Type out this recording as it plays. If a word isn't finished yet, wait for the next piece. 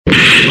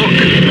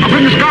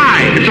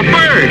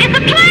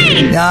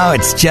No,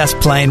 it's Just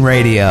Plain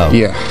Radio.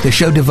 Yeah. The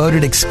show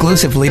devoted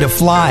exclusively to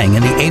flying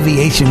and the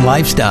aviation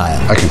lifestyle.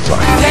 I can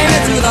fly. Take me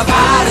to the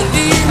pilot,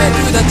 lead me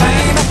to the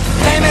train.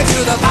 Take me to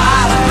the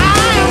pilot,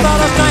 I'm not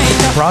a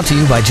stranger. Brought to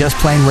you by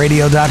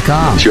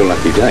JustPlaneRadio.com. It's your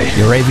lucky day.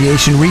 Your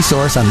aviation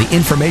resource on the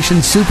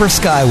information super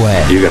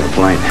skyway. You got a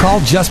plane. Call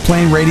Just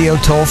Plain Radio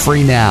toll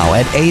free now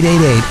at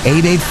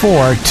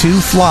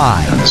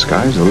 888-884-2FLY. And the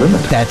sky's the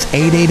limit. That's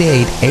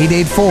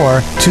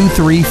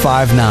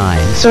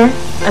 888-884-2359. Sir,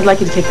 I'd like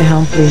you to take the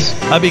helm, please.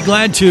 I'd be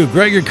glad to.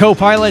 Greg, your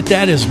co-pilot,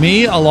 that is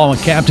me, along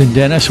with Captain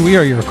Dennis. We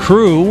are your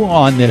crew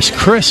on this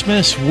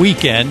Christmas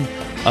weekend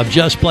of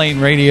Just Plain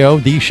Radio,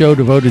 the show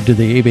devoted to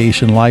the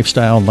aviation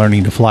lifestyle and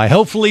learning to fly.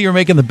 Hopefully you're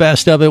making the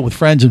best of it with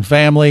friends and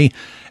family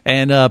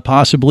and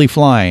possibly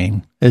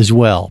flying as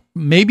well.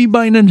 Maybe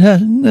by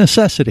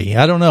necessity.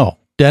 I don't know.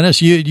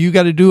 Dennis, you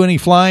got to do any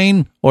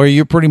flying, or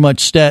you're pretty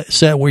much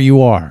set where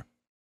you are?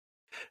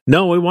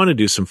 No, we want to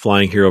do some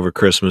flying here over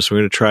Christmas. We're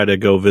going to try to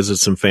go visit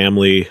some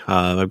family.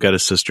 I've got a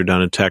sister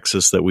down in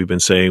Texas that we've been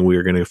saying we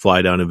are going to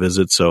fly down and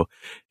visit. So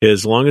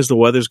as long as the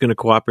weather's going to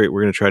cooperate,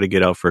 we're going to try to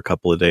get out for a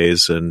couple of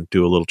days and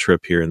do a little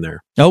trip here and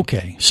there.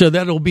 Okay. So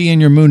that'll be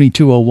in your Mooney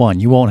 201.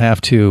 You won't have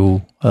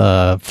to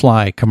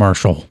fly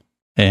commercial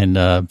and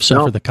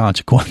suffer the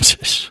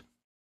consequences.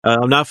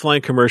 I'm not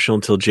flying commercial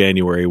until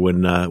January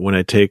when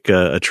I take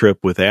a trip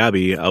with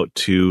Abby out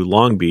to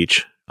Long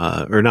Beach.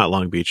 Or not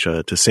Long Beach,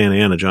 to Santa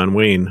Ana. John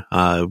Wayne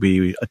will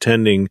be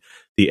attending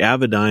the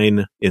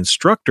Avidyne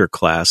instructor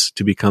class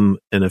to become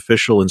an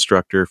official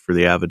instructor for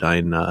the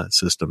Avidyne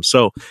system.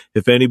 So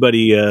if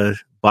anybody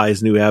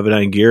buys new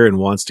Avidyne gear and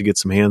wants to get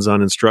some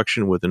hands-on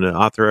instruction with an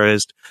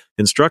authorized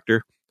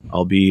instructor,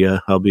 I'll be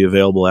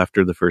available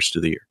after the first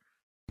of the year.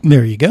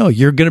 There you go.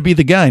 You're going to be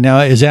the guy. Now,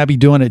 is Abby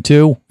doing it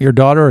too, your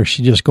daughter, or is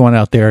she just going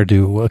out there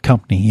to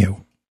accompany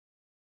you?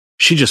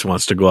 She just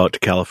wants to go out to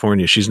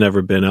California. She's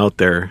never been out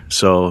there,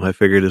 so I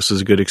figured this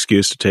is a good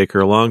excuse to take her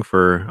along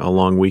for a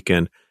long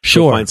weekend.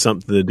 Sure. She'll find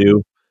something to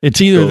do. It's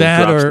either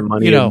that or,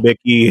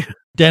 Mickey.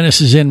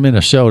 Dennis is in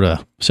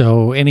Minnesota,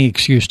 so any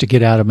excuse to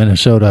get out of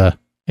Minnesota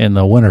in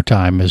the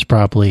wintertime is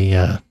probably,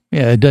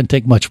 it doesn't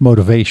take much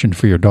motivation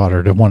for your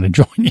daughter to want to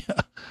join you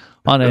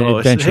on an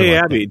adventure. Hey,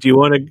 like Abby, do you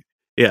want to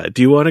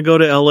go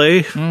to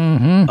LA?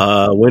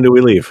 Mm-hmm. When do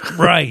we leave?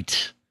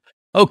 Right.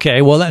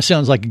 Okay. Well, that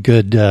sounds like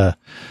a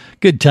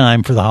good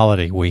time for the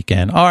holiday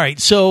weekend. All right.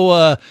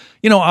 So,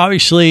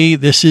 obviously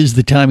this is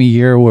the time of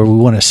year where we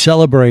want to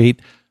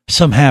celebrate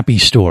some happy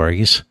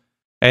stories.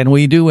 And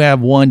we do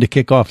have one to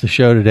kick off the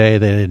show today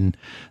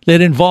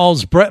that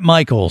involves Bret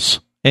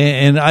Michaels.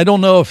 And I don't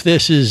know if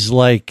this is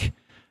like,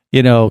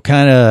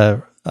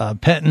 kind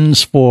of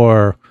penance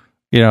for,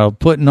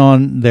 putting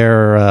on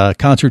their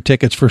concert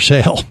tickets for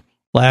sale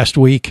last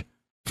week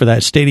for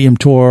that stadium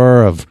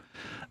tour of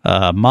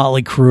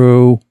Motley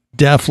Crue,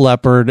 Def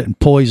Leppard, and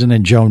Poison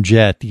and Joan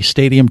Jett, these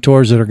stadium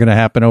tours that are going to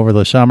happen over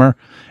the summer.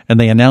 And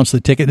they announced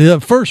the ticket. The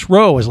first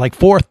row is like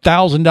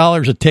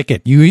 $4,000 a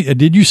ticket.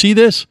 Did you see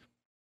this?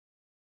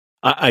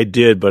 I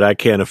did, but I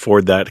can't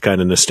afford that kind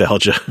of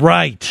nostalgia.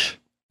 Right.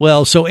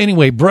 Well, so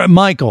anyway, Bret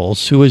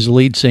Michaels, who is the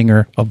lead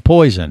singer of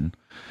Poison,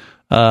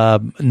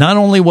 not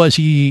only was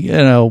he,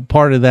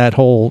 part of that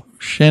whole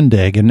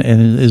shindig and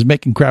is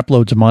making crap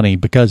loads of money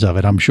because of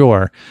it, I'm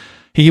sure.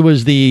 He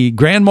was the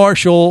Grand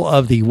Marshal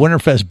of the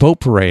Winterfest Boat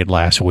Parade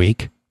last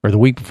week, or the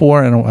week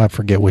before. I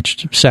forget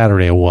which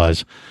Saturday it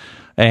was.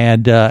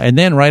 And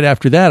then right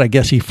after that, I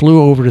guess he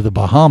flew over to the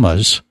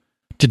Bahamas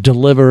to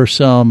deliver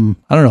some,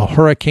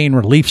 hurricane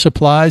relief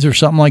supplies or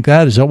something like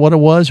that. Is that what it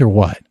was, or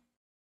what?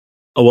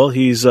 Oh, well,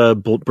 he's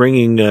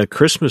bringing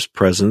Christmas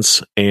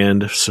presents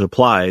and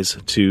supplies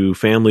to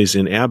families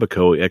in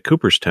Abaco at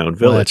Cooperstown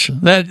Village.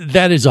 Well,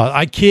 that is,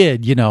 I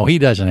kid, he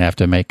doesn't have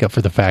to make up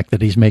for the fact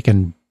that he's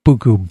making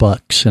buku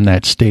bucks in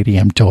that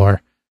stadium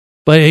tour,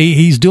 but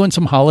he's doing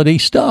some holiday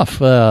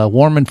stuff,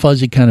 warm and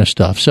fuzzy kind of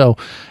stuff. So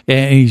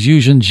he's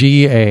using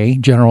GA,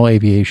 General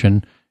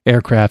Aviation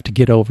aircraft, to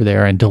get over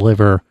there and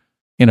deliver,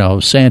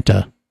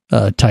 Santa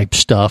type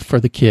stuff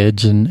for the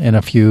kids and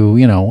a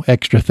few,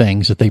 extra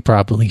things that they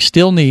probably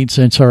still need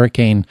since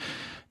Hurricane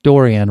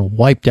Dorian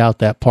wiped out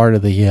that part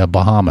of the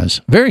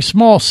Bahamas. Very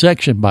small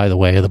section, by the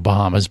way, of the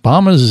Bahamas.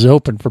 Bahamas is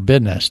open for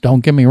business.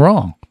 Don't get me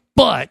wrong,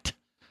 but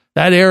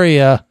that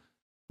area,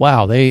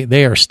 wow,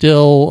 they are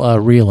still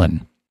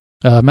reeling.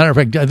 Matter of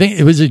fact, I think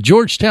it was at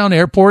Georgetown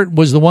Airport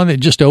was the one that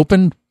just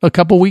opened a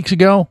couple weeks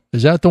ago.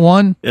 Is that the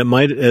one? It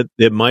might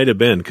have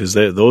been, because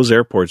those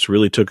airports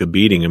really took a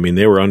beating. I mean,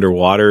 they were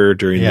underwater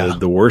during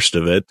the worst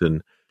of it,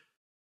 and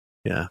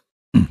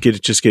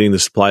getting the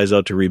supplies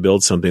out to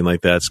rebuild something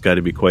like that's got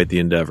to be quite the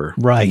endeavor.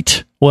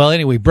 Right. Well,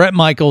 anyway, Bret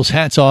Michaels,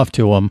 hats off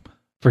to him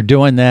for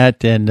doing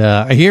that, and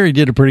I hear he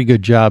did a pretty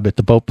good job at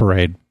the boat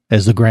parade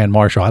as the Grand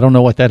Marshal. I don't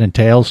know what that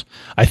entails.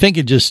 I think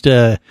it just,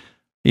 they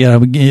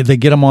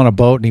get him on a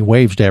boat and he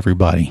waves to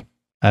everybody.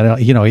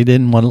 He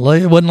didn't want to,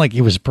 it wasn't like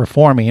he was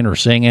performing or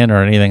singing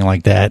or anything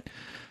like that.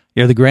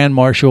 You're the Grand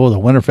Marshal of the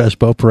Winterfest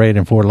Boat Parade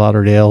in Fort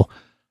Lauderdale.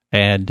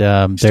 And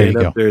there you Stand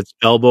go. up there, it's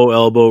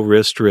elbow,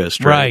 wrist,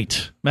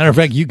 Right. Matter of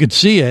fact, you could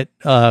see it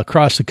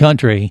across the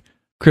country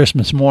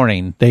Christmas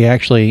morning. They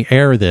actually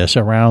air this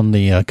around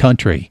the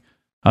country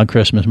on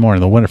Christmas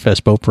morning, the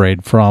Winterfest Boat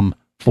Parade from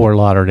Fort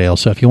Lauderdale.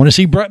 So if you want to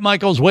see Brett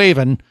Michaels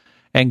waving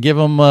and give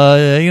him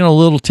a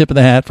little tip of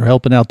the hat for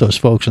helping out those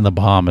folks in the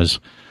Bahamas,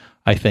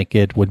 I think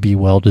it would be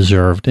well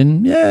deserved.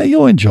 And yeah,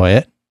 you'll enjoy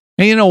it.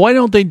 And why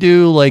don't they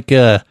do like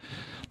an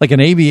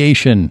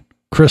aviation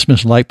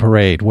Christmas light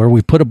parade where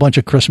we put a bunch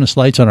of Christmas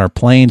lights on our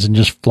planes and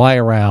just fly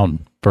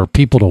around for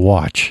people to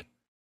watch?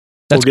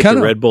 We'll get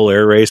the Red Bull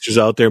air racers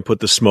out there and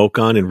put the smoke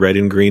on in red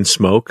and green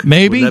smoke.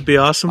 Maybe. Wouldn't that be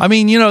awesome? I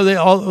mean,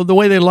 the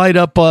way they light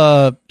up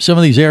some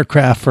of these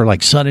aircraft for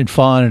like Sun and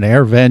Fun and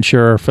Air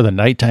Venture for the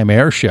nighttime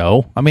air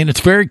show. I mean,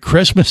 it's very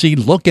Christmassy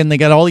looking. They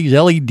got all these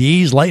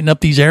LEDs lighting up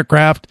these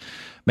aircraft,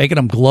 making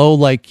them glow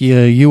like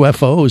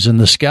UFOs in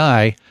the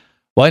sky.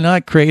 Why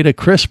not create a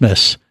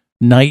Christmas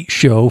night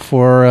show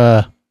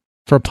for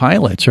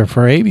pilots or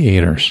for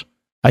aviators?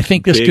 I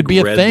think this could be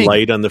a red thing.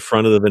 Light on the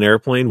front of an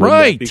airplane,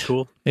 wouldn't that be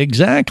cool?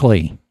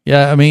 Exactly.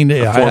 Yeah, I mean,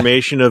 a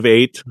formation of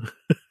 8.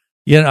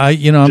 I'm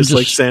just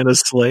like Santa's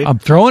sleigh. I'm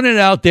throwing it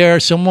out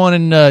there.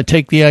 Someone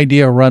take the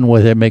idea, run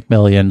with it, make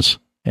millions,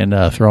 and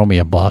throw me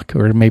 $1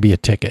 or maybe a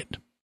ticket.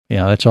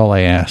 That's all I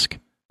ask.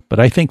 But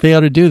I think they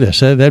ought to do this.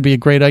 That'd be a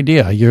great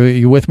idea.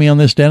 You with me on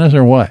this, Dennis,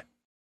 or what?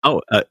 Oh,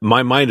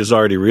 my mind is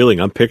already reeling.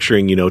 I'm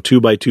picturing,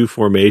 2x2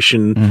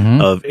 formation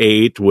of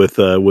 8 with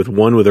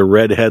one with a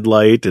red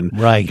headlight, and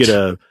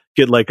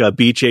get like a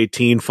Beech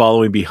 18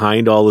 following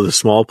behind all of the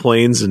small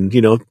planes, and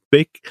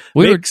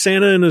make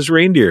Santa and his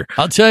reindeer.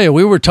 I'll tell you,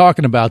 we were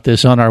talking about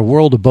this on our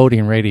World of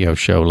Boating radio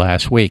show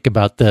last week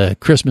about the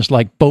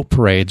Christmas-like boat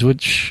parades,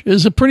 which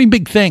is a pretty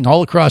big thing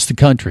all across the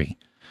country.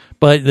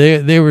 But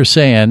they were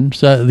saying,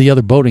 so the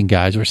other boating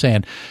guys were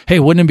saying,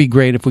 hey, wouldn't it be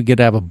great if we could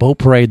have a boat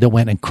parade that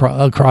went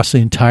across the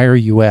entire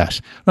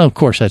U.S.? Well, of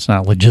course, that's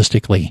not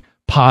logistically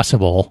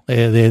possible.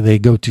 They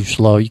go too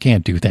slow. You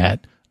can't do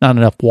that. Not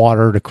enough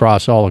water to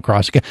cross all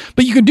across.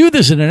 But you can do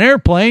this in an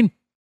airplane.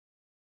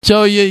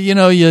 So,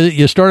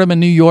 you start them in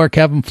New York,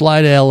 have them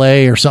fly to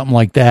L.A. or something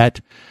like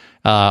that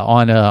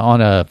on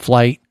a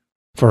flight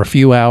for a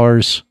few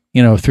hours,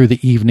 through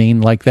the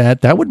evening like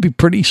that. That would be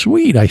pretty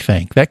sweet, I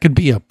think. That could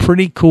be a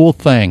pretty cool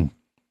thing.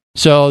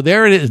 So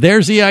there it is.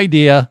 There's the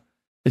idea.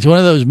 It's one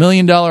of those $1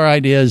 million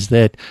ideas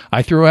that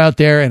I threw out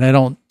there and I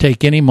don't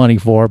take any money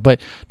for.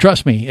 But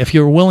trust me, if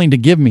you're willing to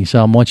give me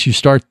some once you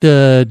start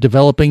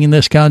developing in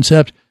this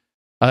concept,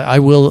 I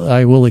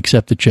will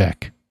accept the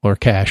check, or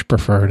cash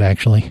preferred,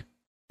 actually.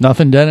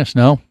 Nothing, Dennis?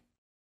 No?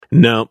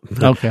 No.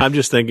 Okay. I'm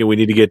just thinking we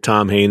need to get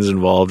Tom Haynes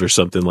involved or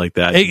something like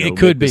that. It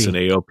could be an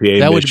AOPA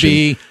that mission. would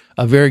be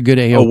a very good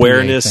AOPA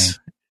awareness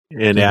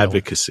thing. And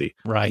advocacy.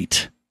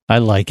 Right. I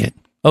like it.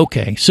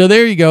 Okay. So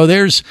there you go.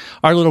 There's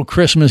our little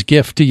Christmas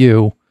gift to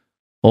you.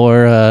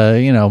 Or,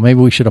 maybe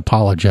we should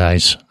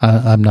apologize.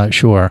 I'm not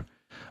sure.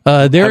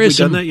 Have we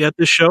done that yet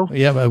this show?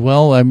 Yeah,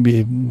 well,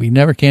 we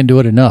never can do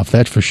it enough.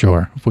 That's for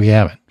sure, if we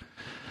haven't.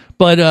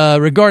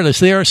 But regardless,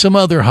 there are some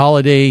other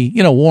holiday,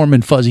 warm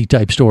and fuzzy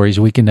type stories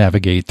we can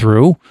navigate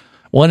through.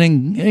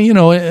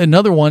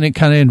 Another one, it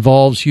kind of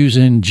involves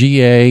using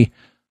GA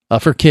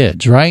for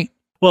kids, right?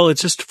 Well,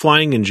 it's just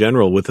flying in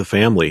general with the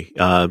family.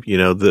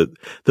 The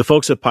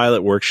folks at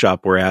Pilot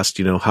Workshop were asked,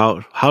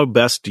 how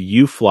best do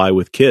you fly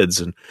with kids?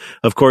 And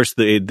of course,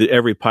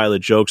 every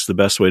pilot jokes the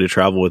best way to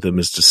travel with them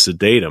is to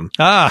sedate them.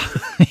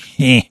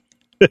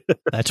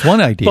 That's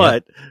one idea.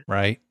 But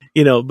right.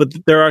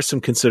 But there are some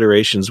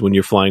considerations when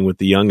you're flying with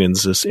the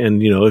youngins.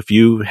 And, if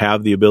you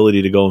have the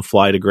ability to go and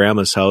fly to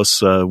grandma's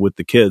house with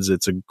the kids,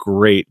 it's a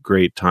great,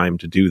 great time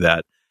to do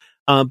that.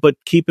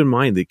 But keep in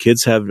mind that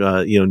kids have,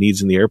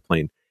 needs in the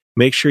airplane.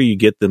 Make sure you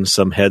get them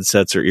some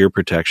headsets or ear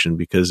protection,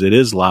 because it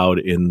is loud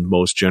in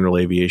most general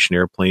aviation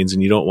airplanes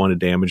and you don't want to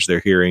damage their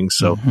hearing.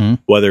 So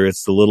whether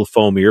it's the little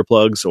foam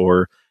earplugs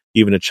or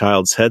even a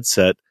child's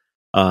headset,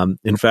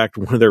 in fact,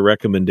 one of their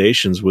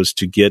recommendations was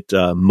to get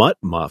mutt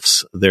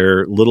muffs.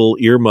 They're little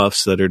ear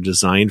muffs that are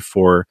designed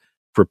for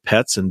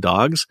pets and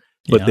dogs.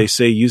 But they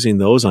say using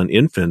those on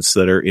infants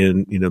that are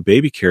in,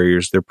 baby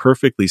carriers, they're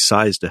perfectly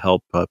sized to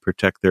help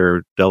protect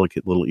their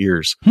delicate little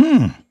ears.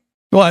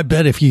 Well, I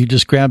bet if you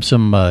just grabbed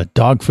some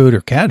dog food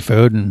or cat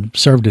food and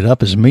served it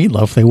up as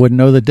meatloaf, they wouldn't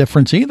know the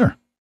difference either.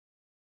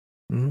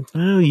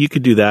 Well, you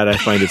could do that. I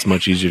find it's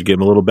much easier to give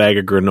them a little bag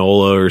of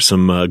granola or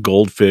some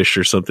goldfish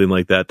or something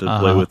like that to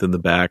play with in the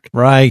back.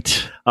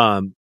 Right.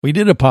 We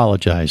did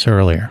apologize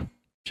earlier,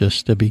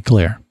 just to be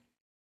clear.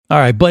 All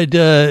right, but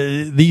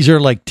these are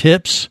like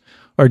tips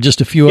or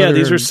just a few other,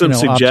 these are some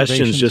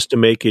suggestions just to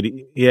make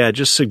it,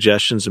 just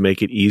suggestions to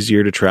make it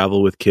easier to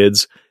travel with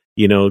kids.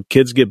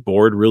 Kids get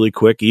bored really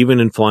quick. Even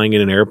in flying in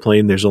an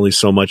airplane, there's only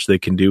so much they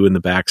can do in the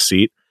back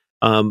seat.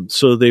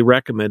 So they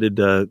recommended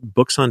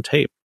books on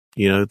tape.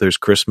 There's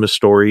Christmas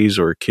stories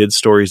or kids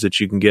stories that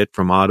you can get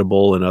from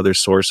Audible and other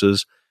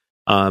sources.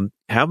 Have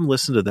them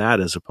listen to that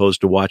as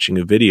opposed to watching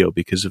a video,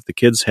 because if the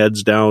kid's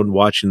head's down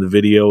watching the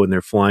video and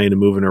they're flying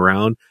and moving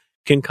around,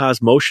 can cause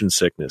motion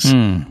sickness,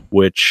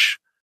 which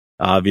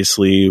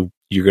Obviously,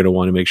 you're going to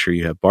want to make sure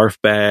you have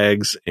barf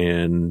bags,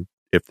 and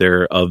if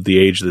they're of the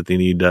age that they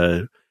need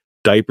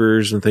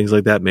diapers and things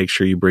like that, make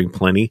sure you bring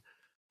plenty.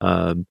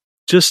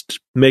 Just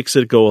makes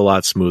it go a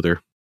lot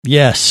smoother.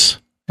 Yes.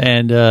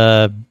 And,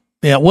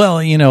 yeah, well,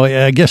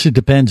 I guess it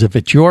depends if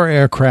it's your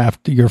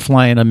aircraft you're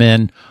flying them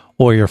in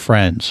or your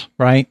friends,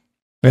 right?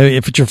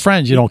 If it's your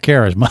friends, you don't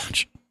care as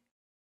much.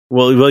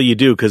 Well, you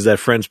do, because that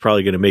friend's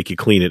probably going to make you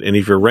clean it. And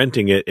if you're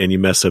renting it and you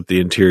mess up the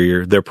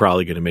interior, they're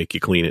probably going to make you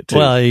clean it too.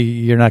 Well,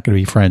 you're not going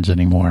to be friends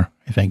anymore,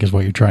 I think is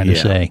what you're trying to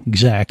say.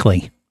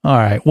 Exactly. All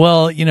right.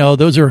 Well,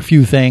 those are a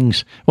few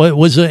things.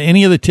 Was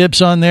any of the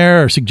tips on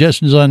there or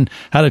suggestions on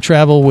how to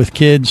travel with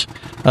kids?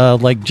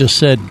 Like just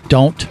said,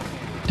 don't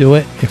do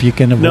it if you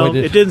can avoid it.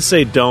 No, it didn't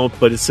say don't,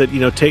 but it said,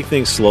 take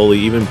things slowly.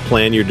 Even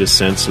plan your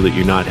descent so that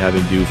you're not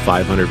having to do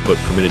 500 foot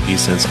per minute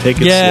descents. Take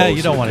it slow. Yeah,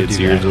 you don't want to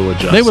do that. Will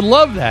adjust. They would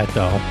love that,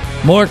 though.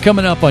 More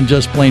coming up on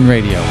Just Plain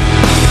Radio.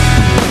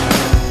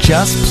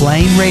 Just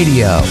Plain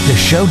Radio, the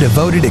show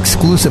devoted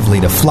exclusively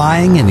to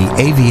flying and the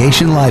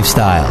aviation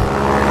lifestyle.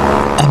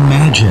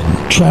 Imagine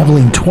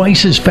traveling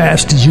twice as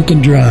fast as you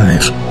can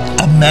drive.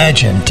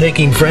 Imagine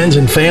taking friends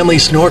and family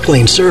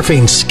snorkeling,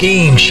 surfing,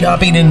 skiing,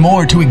 shopping, and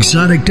more to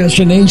exotic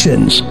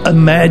destinations.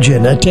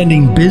 Imagine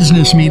attending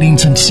business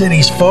meetings in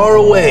cities far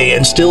away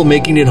and still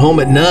making it home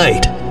at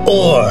night.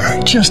 Or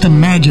just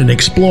imagine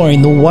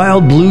exploring the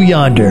wild blue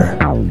yonder.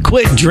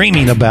 Quit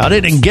dreaming about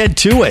it and get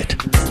to it.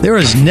 There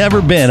has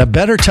never been a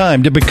better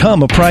time to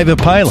become a private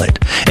pilot,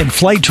 and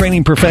Flight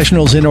Training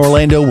Professionals in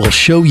Orlando will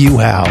show you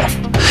how.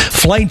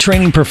 Flight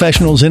Training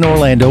Professionals in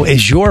Orlando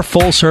is your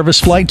full-service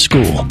flight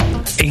school.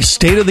 A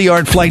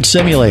state-of-the-art flight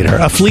simulator,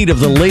 a fleet of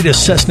the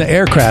latest Cessna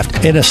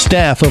aircraft, and a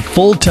staff of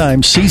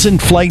full-time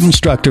seasoned flight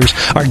instructors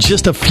are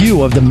just a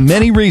few of the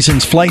many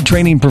reasons Flight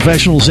Training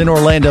Professionals in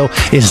Orlando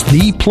is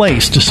the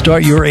place to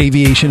start your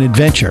aviation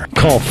adventure.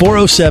 Call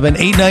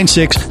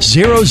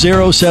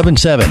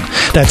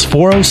 407-896-0077. That's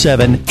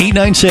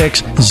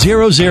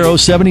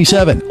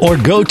 407-896-0077. Or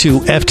go to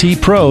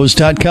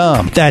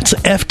ftpros.com. That's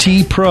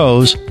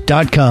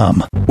ftpros.com.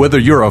 Whether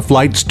you're a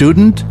flight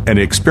student, an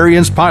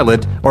experienced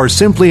pilot, or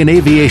simply an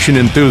aviation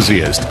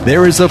enthusiast,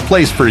 there is a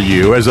place for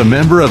you as a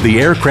member of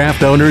the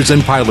Aircraft Owners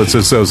and Pilots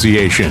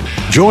Association.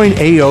 Join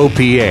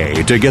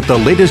AOPA to get the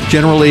latest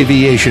general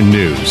aviation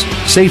news,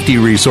 safety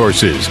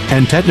resources,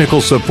 and technical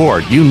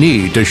support you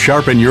need to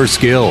sharpen your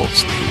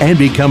skills and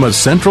become a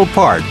central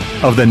part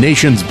of the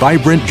nation's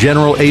vibrant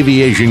general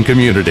aviation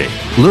community.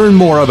 Learn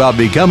more about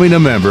becoming a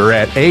member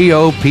at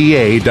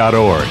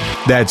AOPA.org.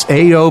 That's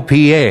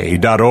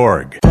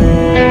AOPA.org.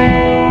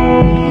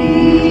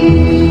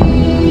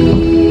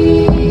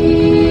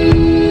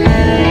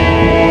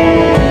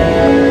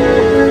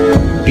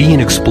 Be an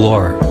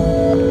explorer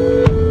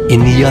in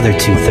the other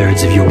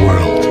 2/3 of your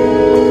world.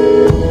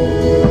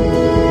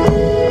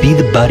 Be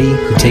the buddy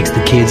who takes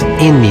the kids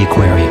in the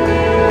aquarium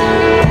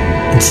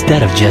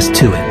instead of just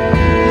to it.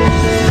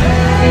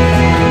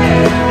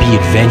 Be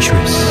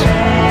adventurous.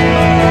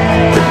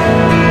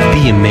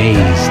 Be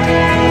amazed.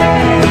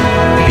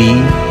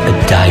 Be a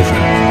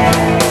diver.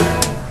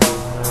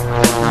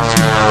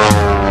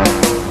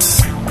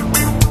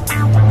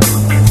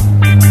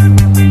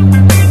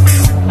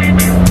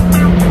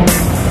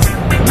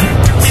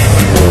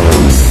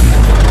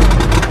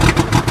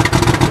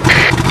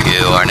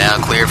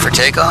 For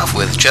takeoff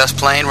with Just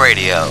Plain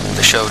Radio,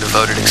 the show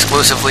devoted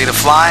exclusively to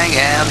flying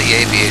and the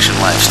aviation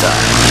lifestyle.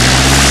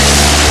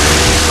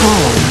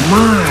 Oh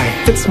my,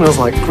 it smells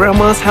like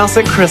Grandma's house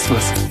at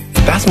Christmas.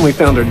 That's when we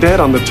found her dead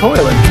on the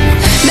toilet.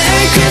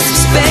 Merry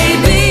Christmas,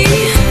 baby.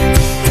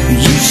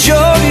 You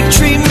surely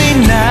treat me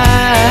nice.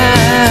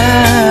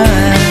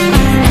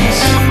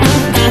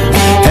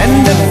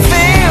 And I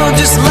feel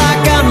just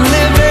like I'm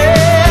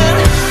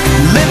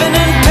living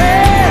in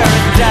paradise.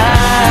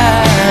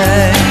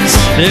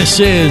 This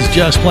is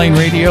Just Plain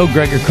Radio.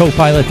 Gregor,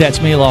 co-pilot.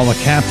 That's me, along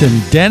with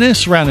Captain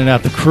Dennis, rounding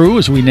out the crew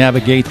as we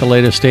navigate the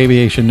latest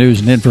aviation news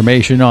and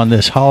information on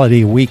this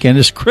holiday weekend.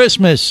 It's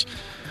Christmas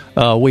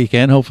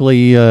weekend.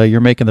 Hopefully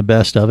you're making the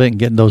best of it and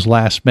getting those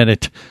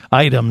last-minute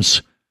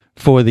items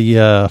for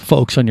the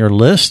folks on your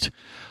list.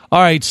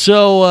 All right,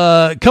 so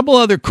a couple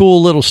other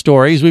cool little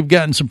stories. We've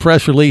gotten some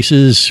press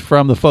releases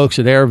from the folks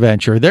at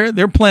AirVenture.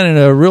 They're planning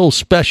a real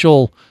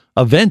special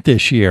event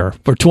this year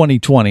for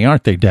 2020,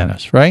 aren't they,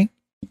 Dennis, right?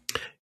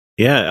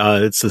 Yeah,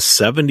 it's the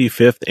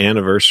 75th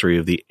anniversary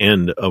of the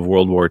end of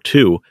World War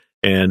II.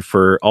 And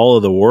for all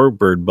of the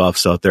warbird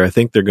buffs out there, I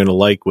think they're going to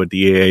like what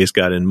the EAA's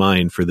got in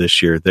mind for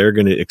this year. They're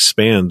going to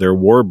expand their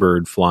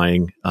warbird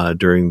flying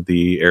during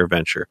the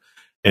AirVenture.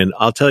 And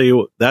I'll tell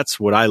you,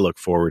 that's what I look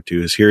forward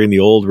to, is hearing the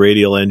old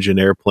radial engine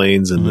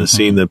airplanes and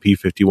seeing the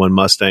P-51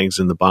 Mustangs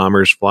and the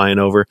bombers flying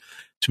over.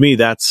 To me,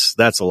 that's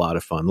a lot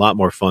of fun, a lot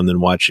more fun than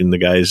watching the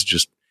guys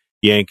just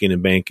yanking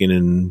and banking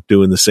and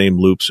doing the same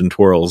loops and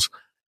twirls.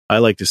 I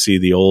like to see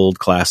the old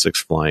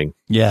classics flying.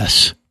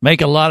 Yes.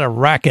 Make a lot of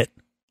racket.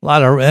 A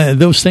lot of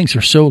those things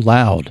are so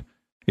loud.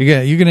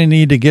 You're going to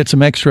need to get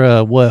some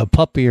extra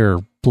pup ear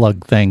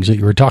plug things that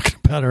you were talking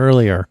about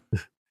earlier.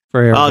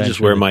 for Air I'll Venture?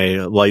 just wear my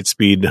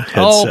Lightspeed headset.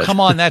 Oh, come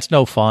on, that's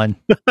no fun.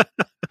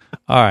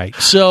 All right,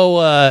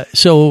 so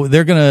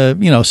they're going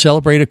to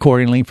celebrate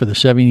accordingly for the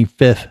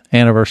 75th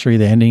anniversary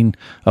of the ending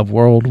of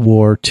World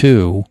War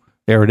II.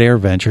 There at Air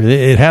Venture,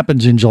 it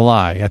happens in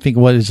July. I think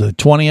what is the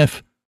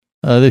 20th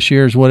this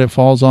year is what it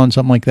falls on,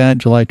 something like that,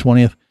 July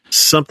 20th.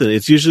 Something.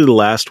 It's usually the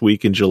last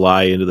week in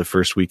July into the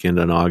first weekend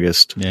in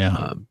August.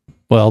 Yeah.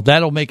 Well,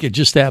 that'll make it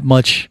just that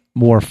much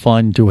more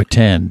fun to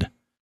attend.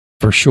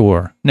 For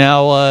sure.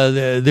 Now,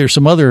 there's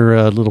some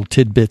other little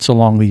tidbits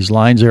along these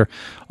lines. They're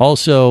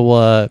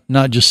also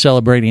not just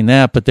celebrating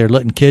that, but they're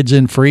letting kids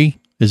in free.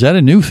 Is that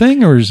a new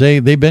thing, or is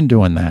they've been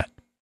doing that?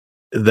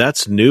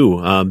 That's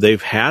new.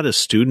 They've had a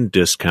student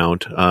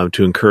discount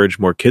to encourage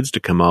more kids to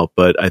come out,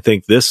 but I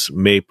think this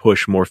may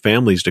push more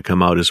families to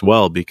come out as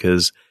well,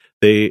 because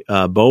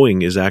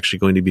Boeing is actually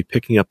going to be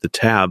picking up the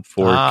tab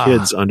for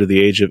kids under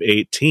the age of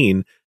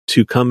 18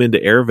 to come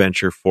into Air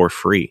Venture for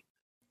free.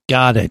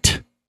 Got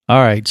it. All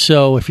right,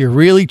 so if you're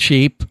really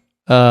cheap,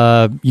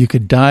 you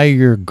could dye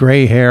your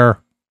gray hair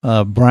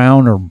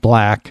brown or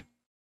black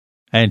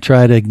and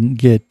try to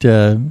get, say,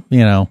 oh,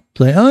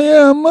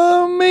 yeah,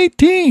 I'm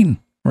 18,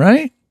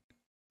 right?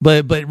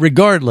 But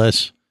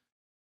regardless,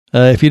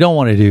 if you don't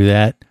want to do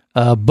that,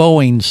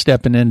 Boeing's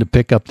stepping in to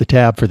pick up the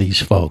tab for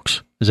these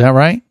folks. Is that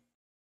right?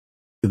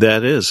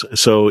 That is.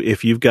 So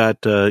if you've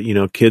got,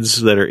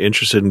 kids that are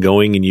interested in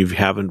going and you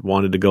haven't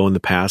wanted to go in the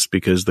past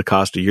because the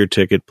cost of your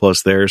ticket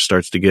plus theirs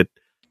starts to get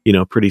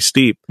pretty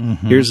steep.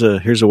 Mm-hmm.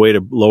 Here's a way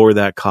to lower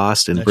that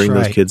cost and bring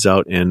those kids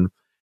out and,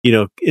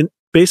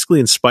 basically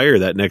inspire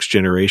that next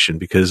generation,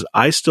 because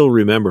I still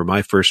remember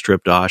my first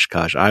trip to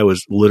Oshkosh. I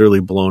was literally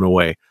blown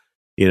away.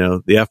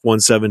 The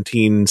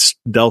F-117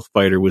 stealth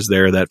fighter was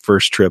there that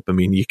first trip. I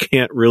mean, you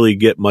can't really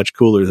get much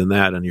cooler than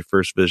that on your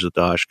first visit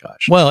to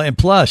Oshkosh. Well, and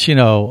plus,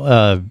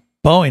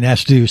 Boeing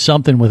has to do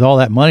something with all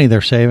that money they're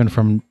saving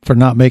for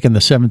not making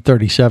the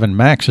 737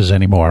 Maxes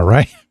anymore,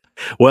 right?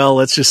 Well,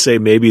 let's just say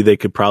maybe they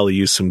could probably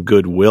use some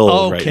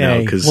goodwill right now,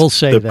 because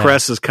the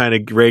press is kind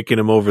of raking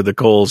them over the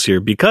coals here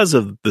because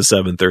of the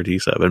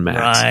 737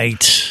 Max.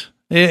 Right.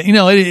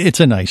 It's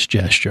a nice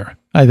gesture.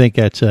 I think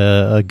that's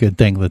a good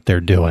thing that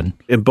they're doing.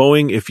 And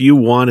Boeing, if you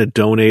want to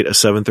donate a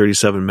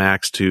 737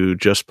 Max to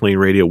Just Plain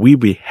Radio, we'd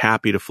be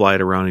happy to fly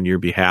it around in your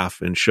behalf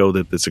and show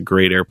that it's a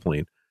great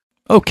airplane.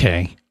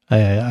 Okay.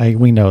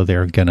 We know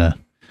they're gonna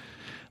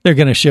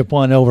ship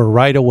one over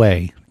right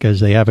away because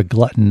they have a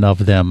glutton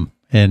of them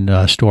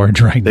in storage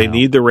right now. They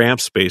need the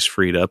ramp space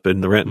freed up in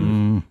the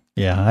Renton.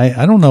 Yeah,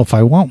 I don't know if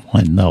I want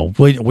one, though.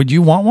 Would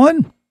you want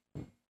one?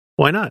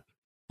 Why not?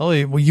 Oh,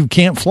 well, you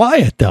can't fly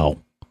it, though.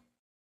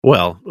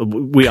 Well,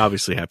 we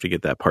obviously have to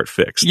get that part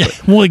fixed. Yeah,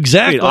 well,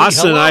 exactly.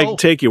 Austin and I can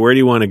take you. Where do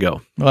you want to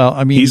go? Well,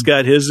 I mean, he's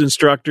got his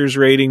instructor's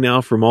rating now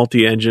for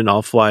multi-engine.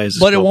 I'll fly as a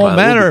But it won't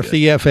matter if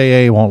the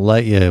FAA won't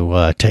let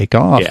you take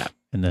off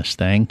in this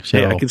thing.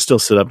 So I can still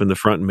sit up in the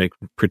front and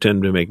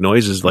pretend to make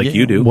noises like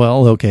you do.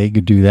 Well, okay, you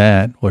could do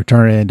that, or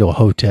turn it into a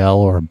hotel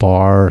or a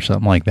bar or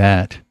something like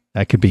that.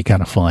 That could be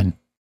kind of fun.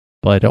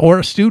 Or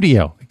a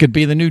studio. It could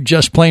be the new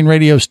Just Plain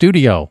Radio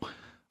studio.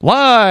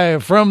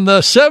 Live from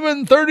the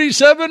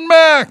 737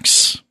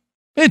 Max.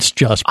 It's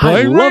Just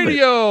Plain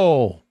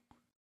Radio.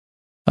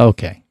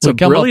 Okay. It's a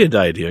brilliant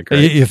idea,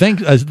 Greg. You think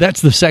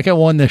that's the second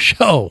one this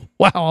show?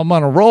 Wow, I'm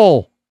on a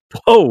roll.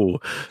 Whoa.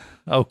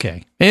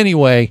 Okay.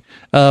 Anyway,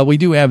 we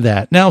do have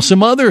that. Now,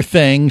 some other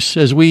things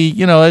as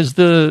as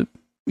the,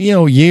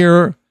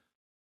 year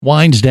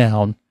winds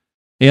down,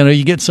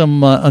 you get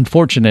some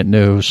unfortunate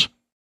news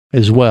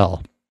as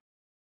well.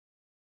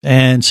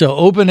 And so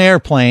Open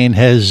Airplane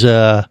has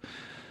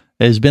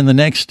been the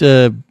next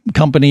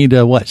company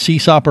to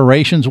cease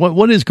operations.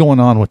 What is going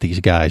on with these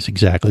guys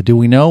exactly? Do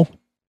we know?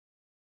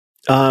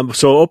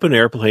 So Open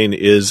Airplane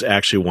is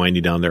actually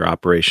winding down their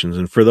operations.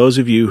 And for those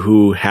of you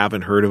who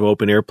haven't heard of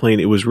Open Airplane,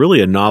 it was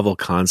really a novel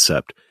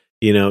concept.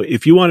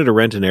 If you wanted to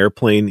rent an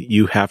airplane,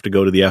 you have to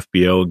go to the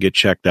FBO and get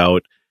checked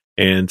out.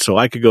 And so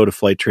I could go to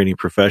Flight Training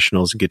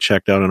Professionals and get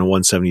checked out on a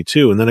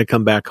 172. And then I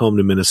come back home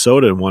to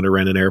Minnesota and want to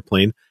rent an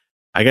airplane.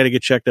 I got to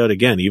get checked out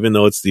again, even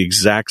though it's the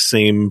exact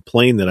same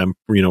plane that I'm,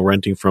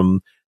 renting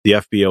from the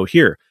FBO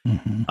here.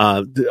 Mm-hmm.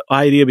 The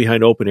idea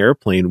behind Open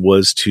Airplane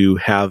was to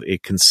have a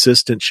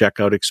consistent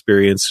checkout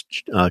experience,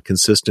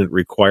 consistent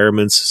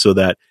requirements, so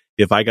that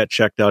if I got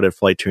checked out at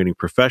Flight Training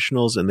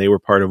Professionals and they were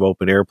part of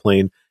Open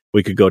Airplane,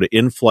 we could go to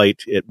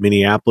in-flight at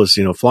Minneapolis,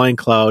 Flying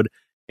Cloud,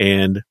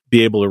 and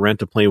be able to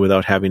rent a plane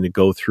without having to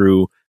go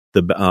through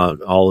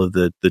all of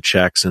the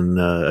checks and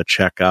a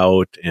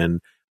checkout,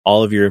 and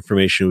all of your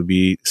information would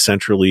be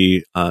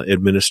centrally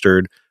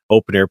administered.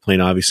 Open Airplane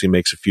obviously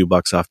makes a few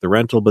bucks off the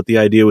rental, but the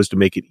idea was to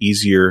make it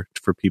easier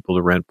for people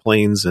to rent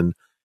planes, and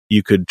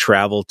you could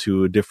travel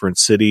to a different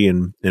city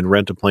and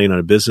rent a plane on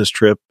a business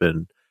trip.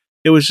 And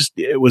it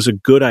was a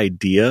good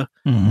idea,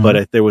 mm-hmm.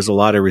 but there was a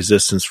lot of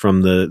resistance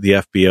from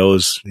the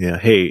FBOs.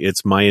 Hey,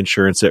 it's my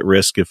insurance at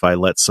risk if I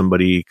let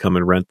somebody come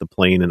and rent the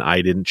plane and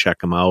I didn't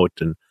check them out,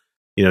 and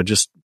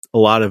just a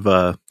lot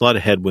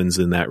of headwinds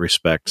in that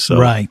respect. So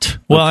right.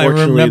 Well,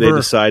 unfortunately, they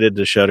decided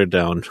to shut it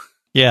down.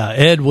 Yeah,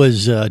 Ed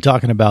was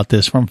talking about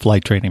this from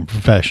Flight Training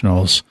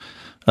Professionals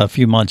a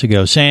few months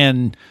ago,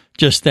 saying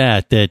just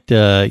that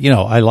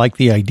I like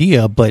the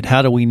idea, but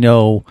how do we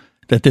know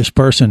that this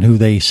person who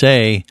they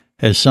say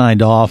has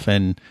signed off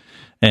and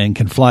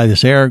can fly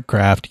this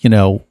aircraft,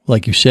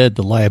 like you said,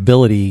 the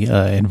liability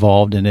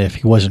involved, and if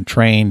he wasn't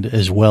trained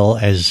as well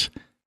as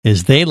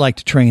they like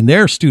to train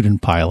their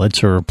student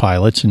pilots or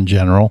pilots in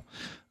general,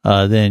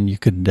 then you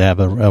could have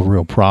a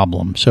real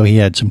problem. So he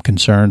had some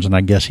concerns, and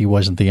I guess he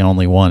wasn't the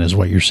only one, is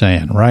what you're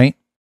saying, right?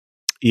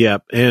 Yeah.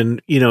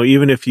 And,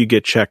 even if you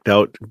get checked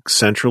out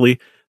centrally,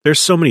 there's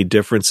so many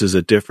differences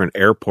at different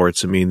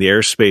airports. I mean, the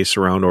airspace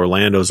around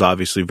Orlando is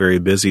obviously very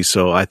busy.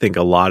 So I think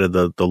a lot of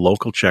the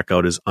local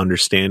checkout is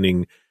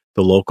understanding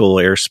the local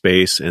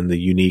airspace and the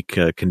unique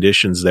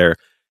conditions there.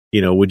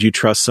 Would you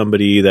trust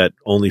somebody that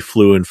only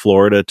flew in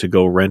Florida to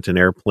go rent an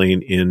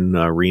airplane in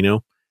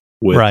Reno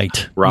with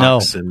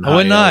rocks and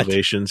high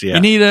elevations? Yeah.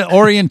 You need an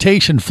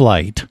orientation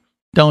flight,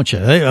 don't you?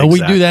 Exactly.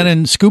 We do that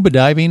in scuba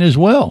diving as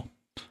well.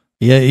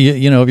 Yeah, if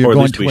you're or at going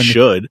least to we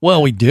should.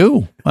 Well, we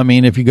do. I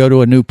mean, if you go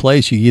to a new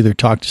place, you either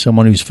talk to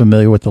someone who's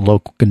familiar with the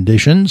local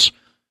conditions,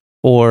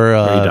 or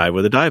you dive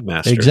with a dive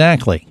master.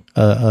 Exactly,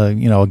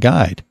 a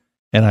guide.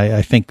 And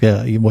I think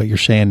what you're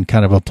saying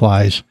kind of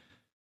applies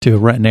to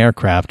rent an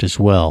aircraft as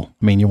well.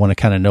 I mean, you want to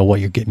kind of know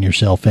what you're getting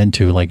yourself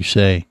into, like you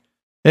say.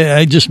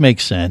 It just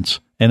makes sense.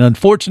 And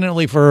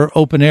unfortunately for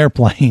Open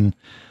Airplane,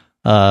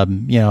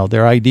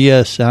 their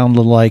idea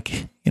sounded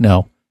like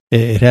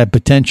it had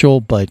potential,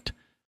 but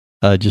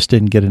just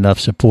didn't get enough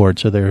support.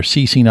 So they're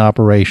ceasing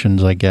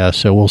operations, I guess.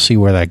 So we'll see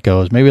where that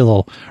goes. Maybe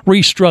they'll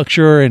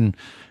restructure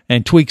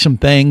and tweak some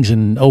things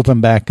and open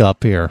back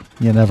up here.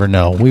 You never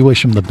know. We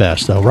wish them the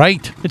best, though,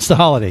 right? It's the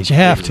holidays. You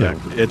have to.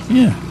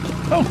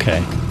 Yeah.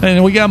 Okay.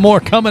 And we got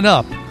more coming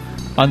up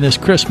on this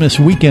Christmas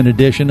weekend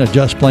edition of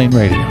Just Plain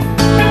Radio.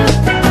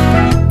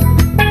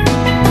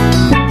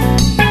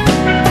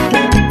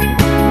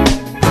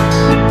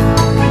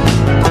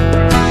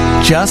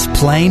 Just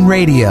Plain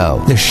Radio,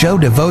 the show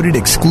devoted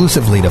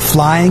exclusively to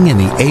flying and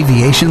the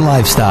aviation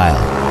lifestyle.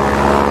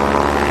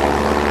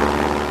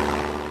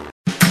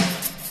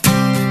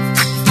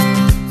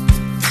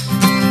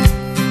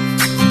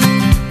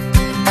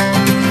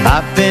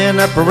 I've been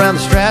up around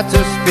the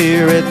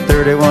stratosphere at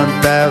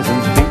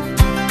 31,000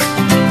 feet.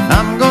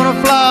 I'm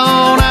gonna fly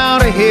on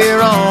out of here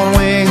on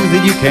wings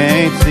that you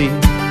can't see.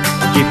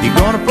 If you're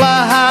gonna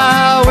fly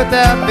high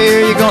without fear,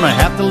 you're gonna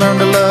have to learn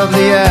to love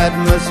the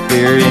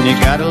atmosphere, and you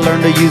gotta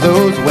learn to use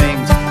those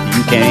wings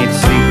you can't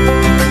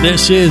see.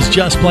 This is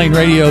Just Plain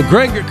Radio.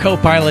 Greg, your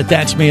co-pilot.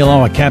 That's me,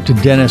 along with Captain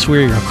Dennis.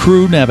 We're your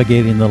crew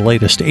navigating the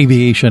latest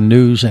aviation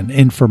news and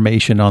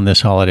information on this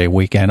holiday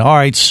weekend. All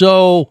right,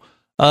 so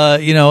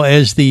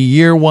as the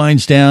year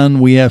winds down,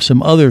 we have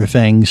some other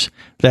things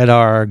that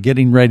are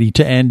getting ready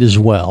to end as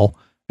well,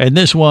 and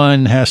this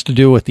one has to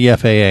do with the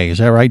FAA. Is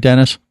that right,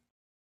 Dennis?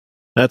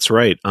 That's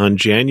right. On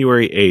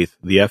January 8th,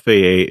 the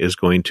FAA is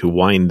going to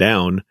wind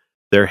down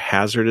their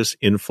hazardous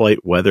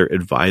in-flight weather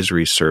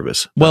advisory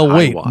service. Well,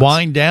 wait,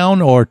 wind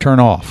down or turn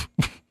off?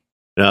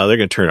 No, they're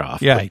going to turn it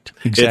off. Yeah, right,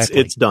 exactly.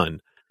 It's done.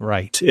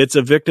 Right. It's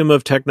a victim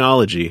of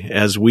technology.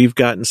 As we've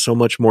gotten so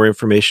much more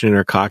information in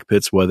our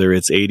cockpits, whether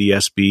it's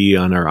ADS-B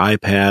on our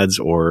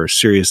iPads or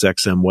Sirius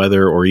XM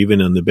weather, or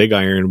even on the Big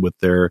Iron with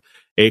their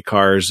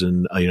ACARs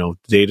and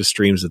data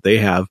streams that they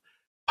have,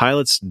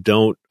 pilots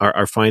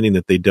are finding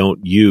that they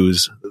don't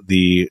use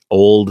the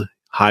old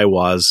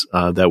HIWAs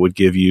that would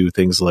give you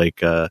things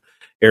like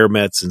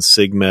AirMets and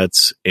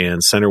SIGMETs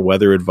and center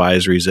weather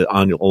advisories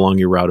along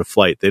your route of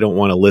flight. They don't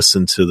want to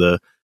listen to the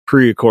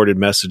pre-recorded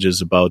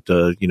messages about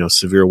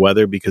severe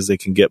weather, because they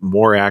can get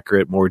more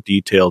accurate, more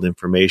detailed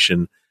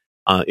information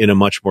in a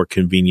much more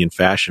convenient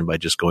fashion by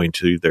just going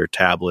to their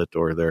tablet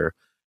or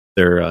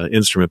their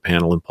instrument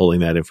panel and pulling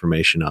that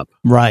information up.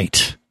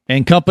 Right.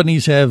 And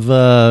companies have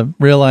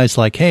realized,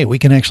 like, hey, we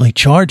can actually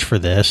charge for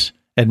this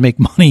and make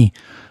money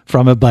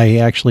from it by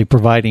actually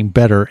providing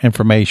better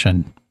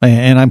information.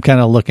 And I'm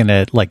kind of looking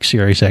at like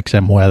Sirius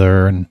XM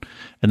weather and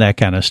that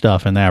kind of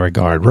stuff in that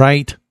regard,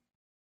 right?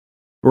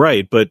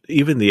 Right, but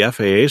even the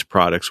FAA's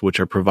products,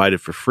 which are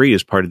provided for free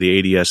as part of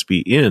the ADS-B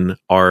in,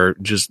 are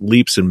just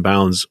leaps and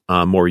bounds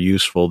more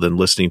useful than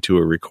listening to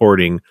a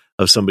recording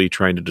of somebody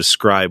trying to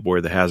describe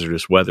where the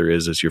hazardous weather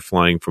is as you're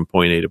flying from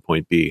point A to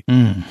point B.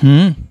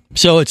 Mm-hmm.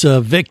 So it's a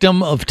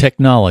victim of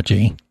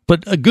technology,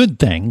 but a good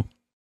thing.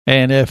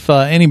 And if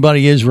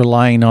anybody is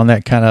relying on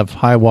that kind of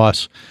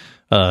HIWAS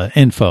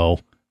info,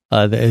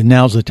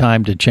 now's the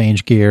time to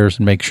change gears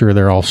and make sure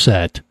they're all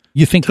set.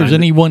 You think there's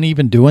anyone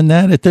even doing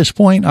that at this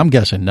point? I'm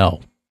guessing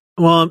no.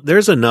 Well,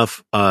 there's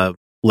enough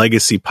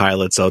legacy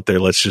pilots out there,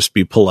 let's just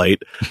be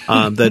polite,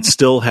 that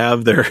still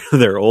have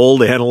their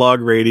old analog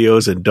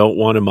radios and don't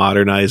want to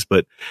modernize.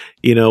 But,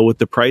 with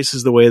the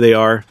prices the way they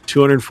are,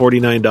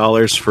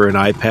 $249 for an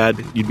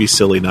iPad, you'd be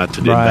silly not to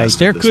invest. Right.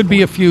 There could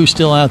be a few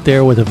still out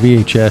there with a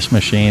VHS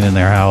machine in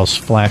their house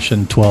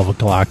flashing 12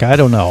 o'clock. I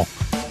don't know.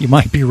 You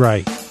might be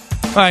right.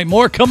 All right,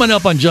 more coming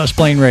up on Just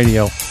Plain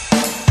Radio.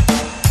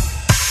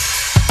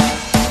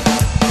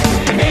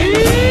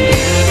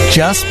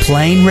 Just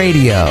Plain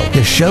Radio,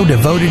 the show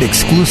devoted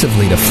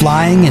exclusively to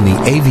flying and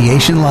the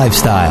aviation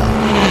lifestyle.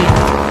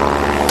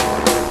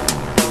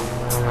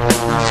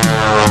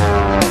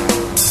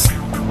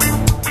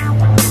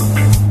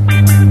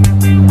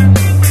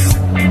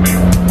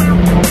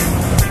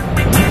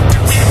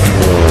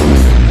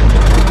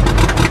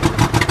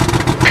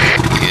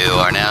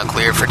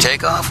 For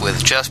takeoff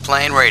with Just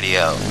Plain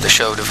Radio, the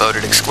show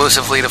devoted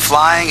exclusively to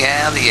flying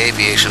and the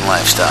aviation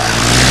lifestyle.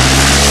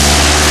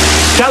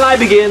 Shall I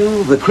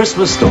begin the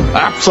Christmas story?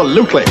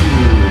 Absolutely.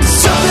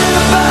 Something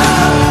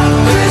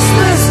about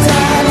Christmas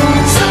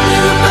time.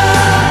 Something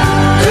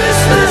about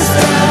Christmas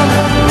time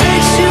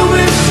makes you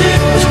wish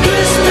it was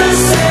Christmas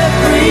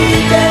every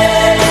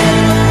day.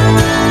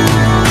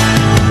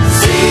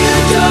 See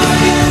the joy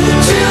in the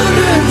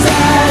children's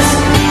eyes,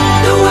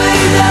 the way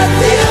that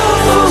the old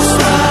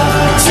folks smile.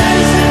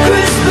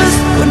 Christmas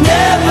would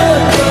never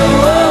go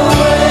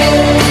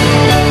away.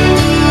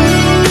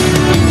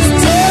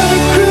 Tell me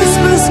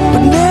Christmas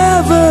would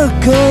never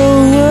go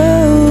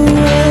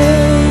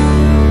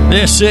away.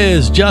 This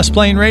is Just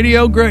Plain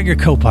Radio. Greg, your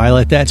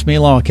co-pilot. That's me,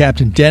 along with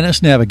Captain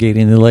Dennis,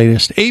 navigating the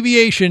latest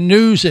aviation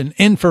news and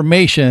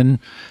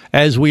information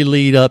as we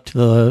lead up to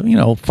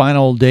the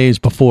final days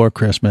before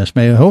Christmas.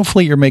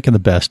 Hopefully you're making the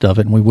best of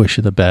it, and we wish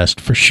you the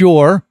best for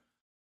sure.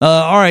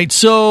 All right,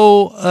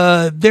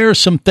 so there's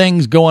some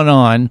things going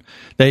on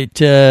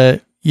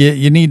that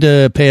you need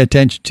to pay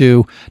attention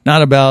to,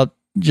 not about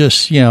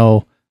just,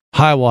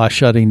 high wash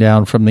shutting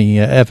down from the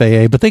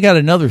FAA, but they got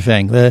another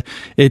thing. We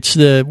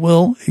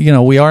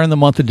are in the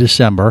month of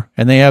December,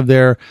 and they have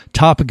their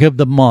topic of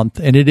the month,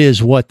 and it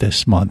is what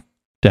this month,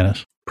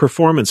 Dennis?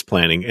 Performance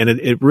planning, and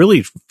it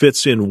really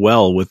fits in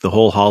well with the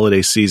whole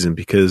holiday season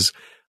because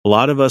a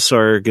lot of us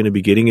are going to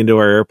be getting into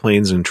our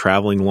airplanes and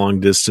traveling long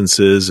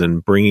distances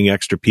and bringing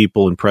extra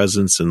people and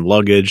presents and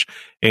luggage.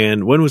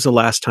 And when was the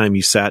last time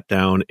you sat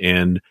down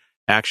and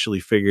actually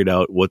figured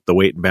out what the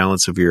weight and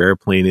balance of your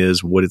airplane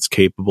is, what it's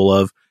capable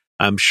of?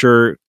 I'm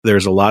sure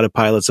there's a lot of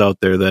pilots out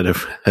there that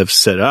have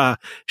said,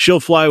 she'll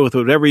fly with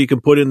whatever you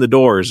can put in the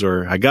doors,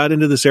 or I got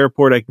into this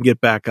airport, I can get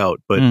back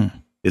out. But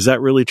is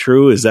that really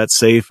true? Is that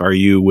safe? Are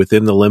you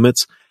within the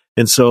limits?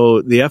 And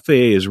so the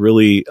FAA is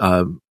really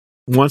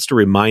wants to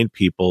remind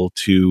people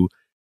to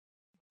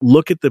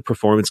look at the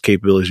performance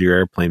capabilities of your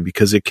airplane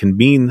because it can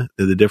mean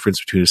the difference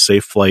between a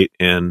safe flight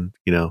and,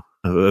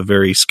 a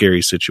very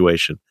scary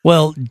situation.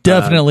 Well,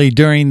 definitely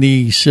during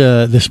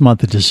this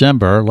month of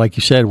December, like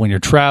you said, when you're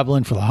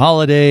traveling for the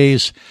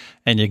holidays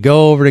and you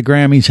go over to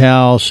Grammy's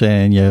house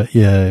and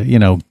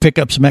you pick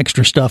up some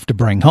extra stuff to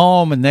bring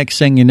home, and next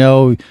thing you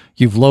know,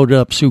 you've loaded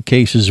up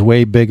suitcases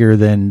way bigger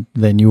than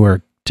you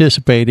were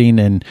anticipating,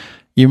 and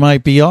you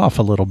might be off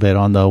a little bit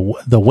on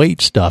the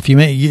weight stuff.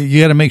 You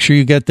got to make sure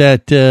you get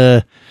that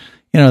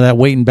that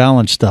weight and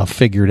balance stuff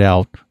figured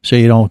out so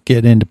you don't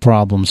get into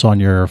problems on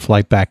your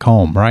flight back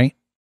home, right?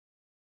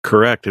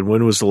 Correct. And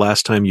when was the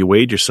last time you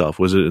weighed yourself?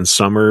 Was it in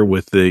summer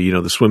with the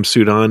the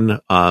swimsuit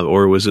on,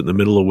 or was it in the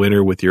middle of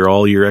winter with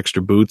all your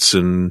extra boots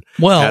and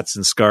hats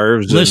and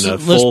scarves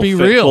and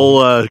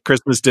full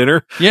Christmas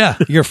dinner? Yeah,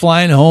 you're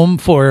flying home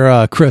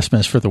for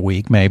Christmas for the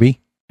week, maybe.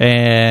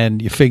 And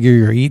you figure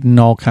you're eating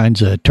all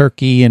kinds of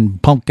turkey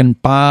and pumpkin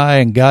pie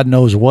and God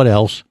knows what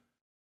else.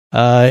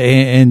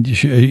 Basically,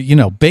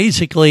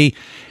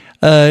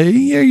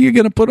 you're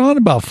going to put on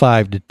about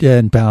 5 to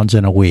 10 pounds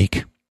in a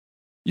week.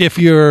 If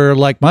you're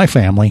like my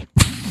family.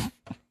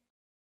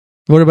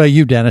 What about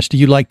you, Dennis? Do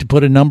you like to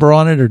put a number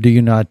on it, or do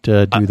you not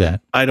do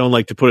that? I don't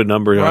like to put a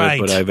number on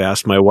it, but I've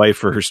asked my wife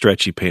for her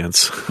stretchy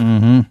pants.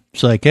 Mm-hmm.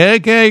 It's like,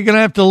 okay, you're going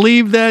to have to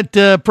leave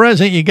that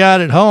present you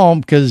got at home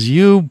because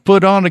you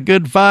put on a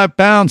good 5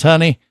 pounds,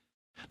 honey.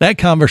 That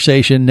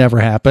conversation never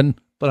happened,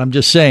 but I'm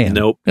just saying.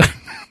 Nope.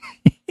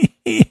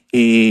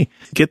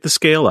 Get the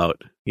scale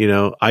out.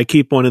 I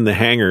keep one in the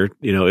hangar,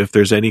 if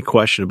there's any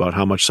question about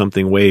how much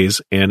something weighs,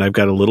 and I've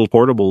got a little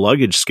portable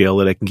luggage scale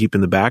that I can keep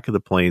in the back of the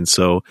plane.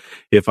 So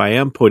if I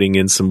am putting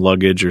in some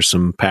luggage or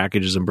some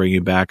packages and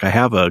bringing back, I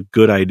have a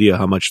good idea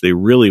how much they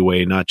really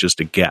weigh, not just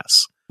a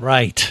guess.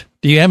 Right.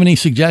 Do you have any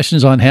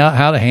suggestions on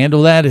how to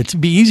handle that? It'd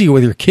be easy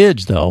with your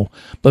kids, though.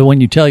 But when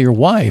you tell your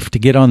wife to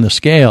get on the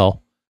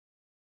scale,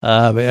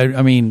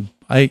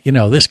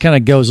 this kind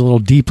of goes a little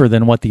deeper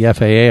than what the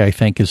FAA, I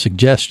think, is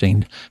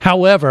suggesting.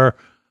 However,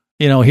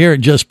 here at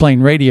Just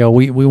Plain Radio,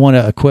 we want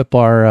to equip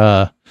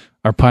our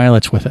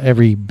pilots with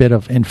every bit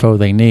of info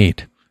they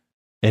need.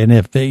 And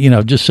if they,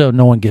 just so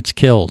no one gets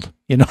killed,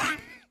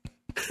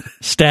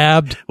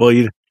 stabbed.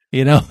 Well,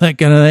 that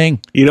kind of thing.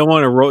 You don't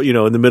want to roll,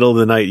 in the middle of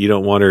the night, you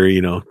don't want her,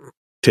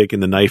 taking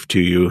the knife to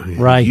you.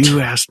 Right. You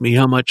asked me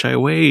how much I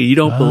weigh. You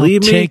don't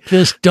believe me? Take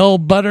this dull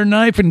butter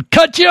knife and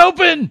cut you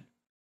open.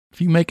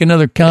 If you make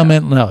another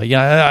comment,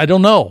 I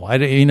don't know.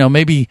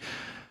 Maybe,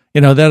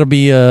 that'll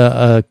be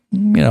a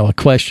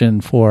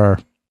question for,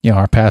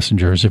 our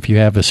passengers. If you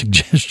have a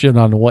suggestion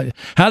on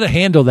how to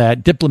handle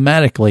that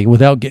diplomatically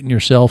without getting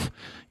yourself,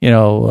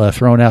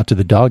 thrown out to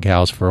the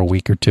doghouse for a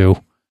week or two.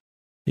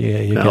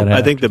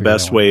 I think the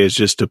best way is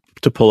just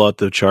to pull out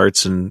the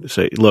charts and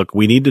say, look,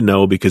 we need to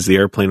know because the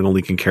airplane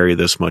only can carry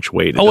this much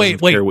weight. It doesn't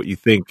care what you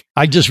think.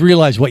 I just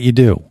realized what you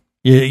do.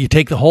 You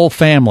take the whole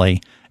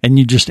family and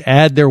you just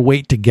add their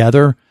weight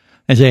together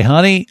and say,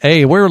 honey,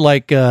 hey, we're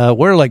like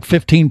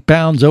 15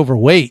 pounds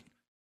overweight,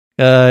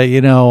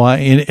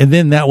 and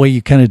then that way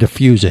you kind of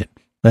diffuse it.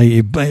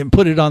 You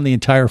put it on the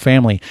entire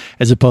family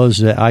as opposed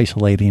to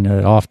isolating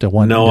it off to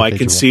one. No, individual. I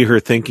can see her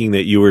thinking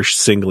that you were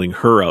singling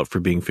her out for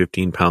being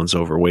 15 pounds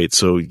overweight.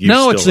 So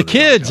it's the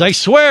kids. I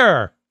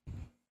swear.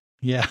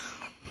 Yeah.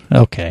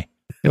 Okay.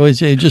 It was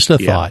just a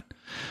thought.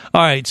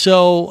 All right.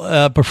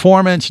 So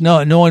performance,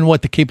 knowing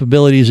what the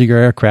capabilities of your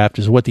aircraft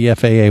is what the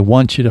FAA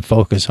wants you to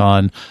focus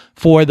on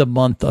for the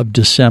month of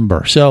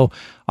December. So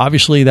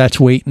obviously that's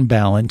weight and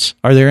balance.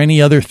 Are there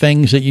any other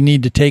things that you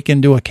need to take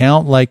into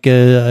account, like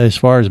as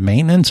far as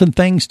maintenance and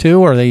things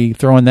too? Are they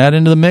throwing that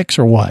into the mix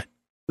or what?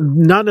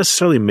 Not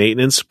necessarily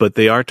maintenance, but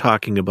they are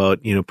talking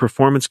about,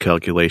 performance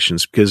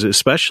calculations, because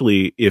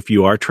especially if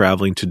you are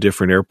traveling to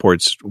different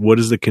airports, what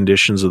is the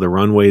conditions of the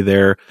runway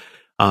there?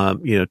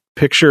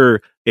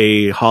 Picture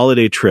a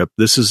holiday trip.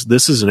 This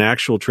is an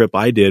actual trip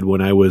I did when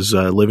I was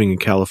living in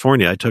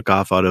California. I took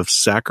off out of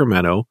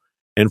Sacramento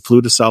and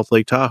flew to South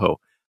Lake Tahoe.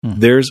 Mm-hmm.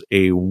 There's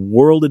a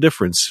world of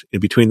difference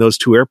in between those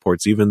two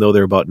airports, even though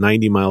they're about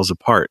 90 miles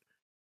apart.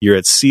 You're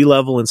at sea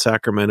level in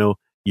Sacramento.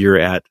 You're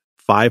at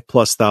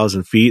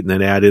 5,000+ feet, and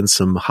then add in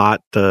some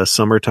hot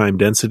summertime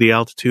density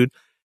altitude.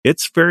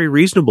 It's very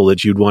reasonable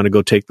that you'd want to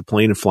go take the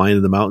plane and fly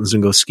into the mountains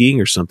and go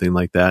skiing or something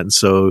like that. And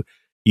so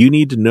you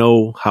need to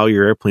know how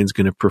your airplane's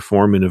going to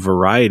perform in a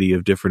variety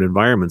of different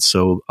environments.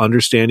 So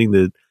understanding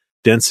the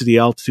density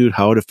altitude,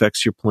 how it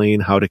affects your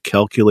plane, how to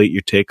calculate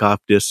your takeoff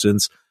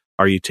distance.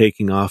 Are you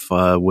taking off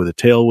with a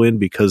tailwind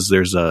because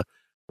there's a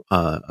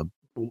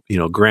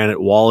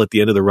granite wall at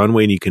the end of the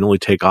runway and you can only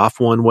take off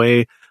one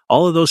way?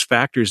 All of those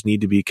factors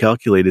need to be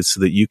calculated so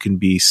that you can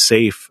be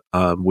safe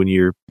when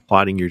you're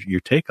plotting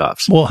your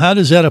takeoffs. Well, how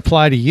does that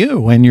apply to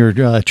you and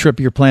your trip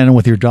you're planning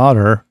with your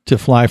daughter to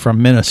fly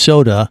from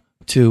Minnesota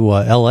to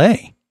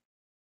L.A.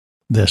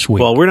 this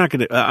week? Well, we're not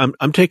going to.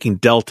 I'm taking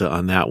Delta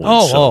on that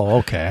one.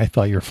 Okay. I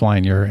thought you were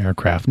flying your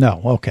aircraft. No,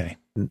 okay,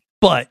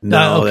 but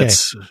no, okay.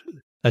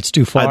 That's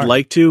too far. I'd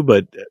like to,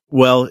 but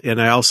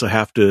and I also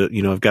have to.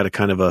 I've got a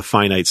kind of a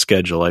finite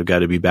schedule. I've got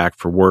to be back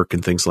for work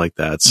and things like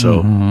that.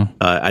 So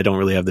I don't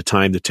really have the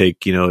time to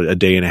take a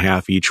day and a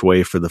half each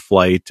way for the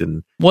flight.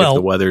 And if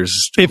the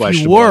weather's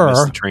questionable, I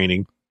miss the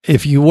training.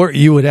 If you were,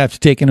 you would have to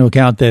take into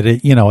account that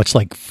it's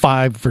like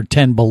 5 or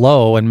 10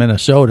 below in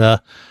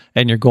Minnesota,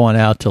 and you're going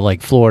out to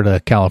like Florida,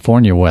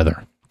 California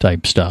weather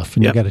type stuff,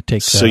 and you got to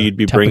take. So you'd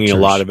be bringing a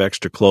lot of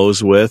extra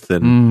clothes with,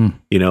 and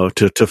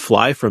to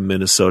fly from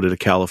Minnesota to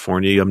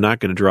California, I'm not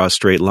going to draw a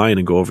straight line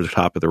and go over the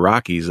top of the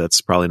Rockies.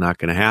 That's probably not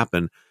going to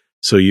happen.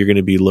 So you're going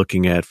to be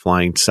looking at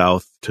flying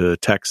south to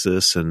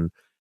Texas and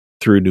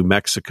through New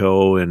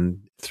Mexico and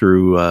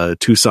through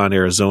Tucson,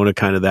 Arizona,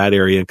 kind of that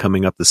area, and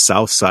coming up the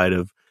south side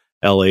of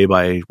LA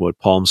by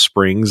Palm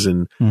Springs,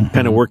 and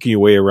kind of working your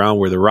way around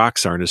where the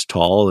rocks aren't as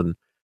tall. And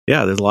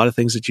there's a lot of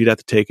things that you'd have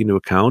to take into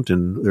account.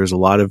 And there's a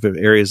lot of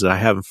areas that I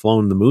haven't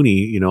flown the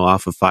Mooney,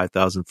 off of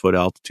 5,000 foot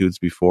altitudes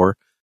before,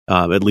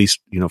 at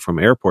least, from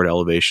airport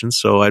elevation.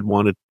 So I'd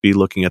want to be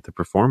looking at the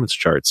performance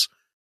charts.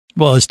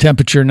 Well, is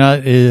temperature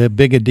not a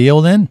big a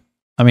deal then?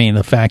 I mean,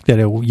 the fact that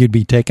you'd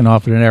be taking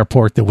off at an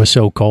airport that was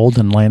so cold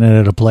and landing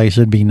at a place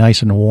that'd be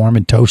nice and warm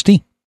and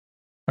toasty?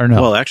 Or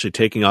no? Well, actually,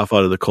 taking off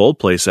out of the cold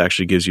place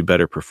actually gives you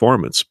better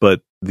performance,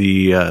 but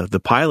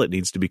the pilot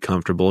needs to be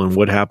comfortable. And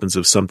what happens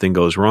if something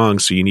goes wrong?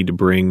 So you need to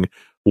bring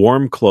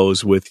warm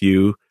clothes with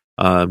you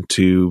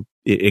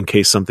in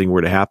case something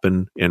were to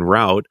happen en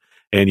route,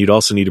 and you'd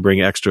also need to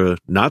bring extra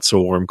not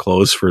so warm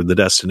clothes for the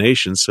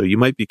destination. So you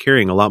might be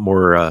carrying a lot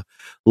more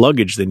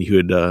luggage than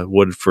you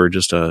would for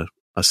just a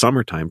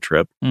summertime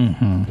trip.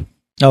 Mm-hmm.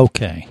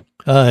 Okay,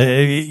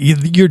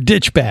 your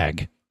ditch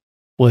bag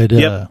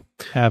would.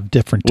 Have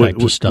different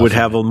types of stuff. Would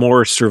have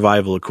more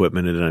survival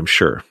equipment in it, I'm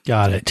sure.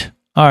 Got it.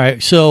 All right.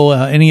 So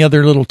any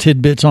other little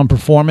tidbits on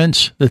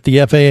performance that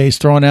the FAA is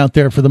throwing out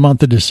there for the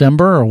month of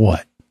December or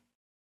what?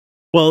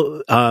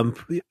 Well,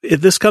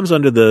 this comes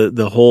under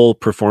the whole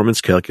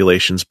performance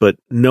calculations, but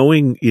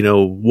knowing,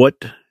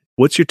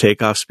 what's your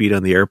takeoff speed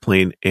on the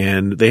airplane,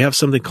 and they have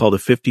something called a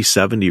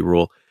 50-70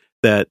 rule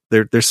that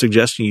they're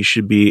suggesting you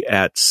should be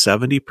at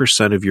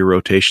 70% of your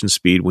rotation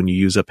speed when you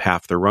use up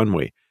half the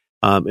runway.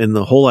 And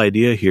the whole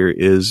idea here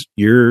is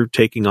you're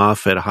taking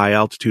off at a high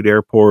altitude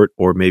airport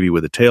or maybe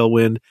with a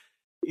tailwind.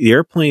 The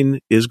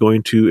airplane is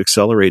going to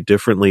accelerate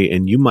differently,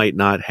 and you might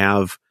not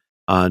have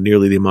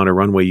nearly the amount of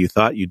runway you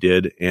thought you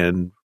did.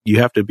 And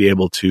you have to be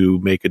able to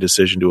make a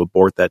decision to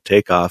abort that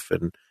takeoff.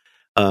 And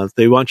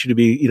they want you to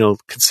be,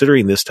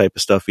 considering this type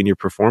of stuff in your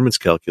performance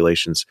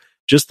calculations.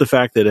 Just the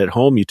fact that at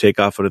home you take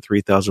off on a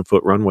 3,000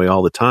 foot runway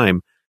all the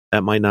time,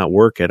 that might not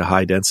work at a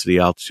high density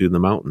altitude in the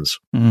mountains.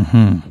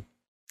 Mm-hmm.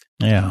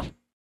 Yeah.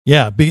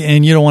 Yeah.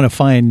 And you don't want to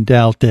find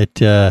out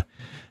that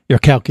your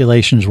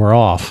calculations were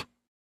off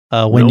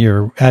when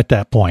you're at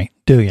that point,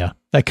 do you?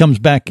 That comes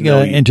back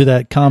into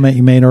that comment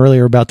you made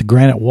earlier about the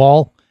granite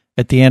wall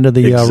at the end of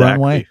the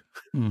runway.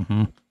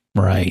 Mm-hmm.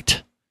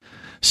 Right.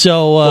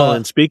 So, well,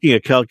 and speaking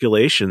of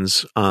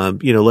calculations,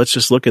 let's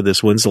just look at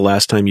this. When's the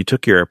last time you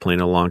took your airplane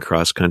along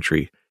cross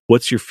country?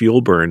 What's your fuel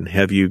burn?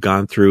 Have you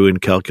gone through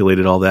and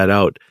calculated all that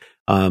out?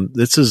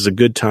 This is a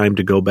good time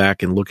to go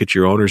back and look at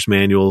your owner's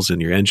manuals and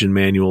your engine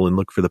manual and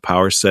look for the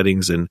power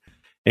settings and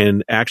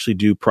actually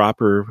do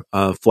proper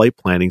flight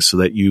planning so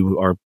that you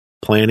are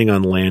planning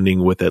on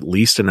landing with at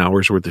least an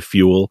hour's worth of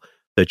fuel,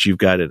 that you've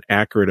got an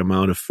accurate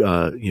amount of,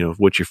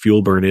 what your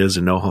fuel burn is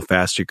and know how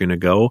fast you're going to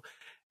go.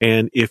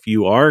 And if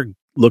you are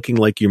looking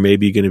like you're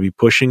maybe going to be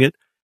pushing it,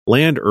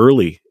 land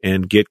early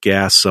and get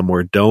gas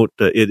somewhere. Don't,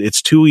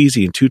 it's too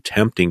easy and too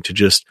tempting to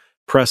just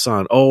press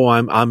on. Oh,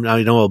 I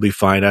know I'll be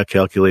fine. I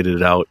calculated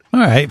it out. All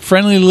right.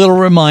 Friendly little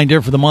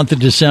reminder for the month of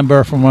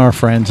December from our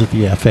friends at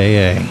the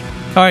FAA.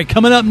 All right.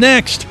 Coming up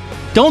next,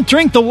 don't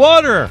drink the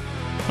water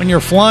when you're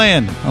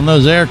flying on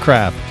those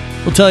aircraft.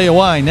 We'll tell you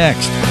why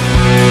next.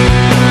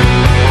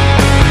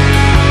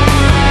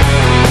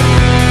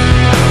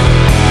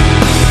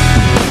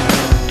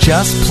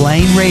 Just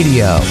Plain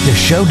Radio, the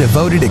show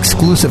devoted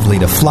exclusively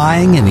to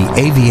flying and the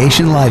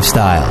aviation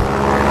lifestyle.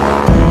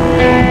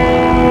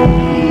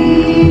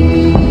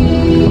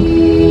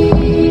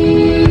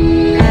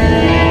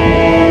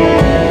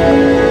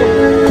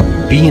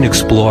 Be an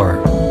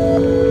explorer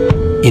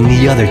in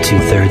the other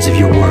 2/3 of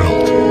your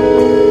world.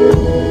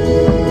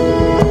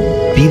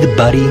 Be the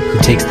buddy who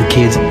takes the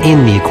kids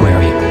in the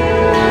aquarium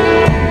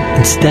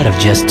instead of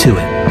just to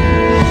it.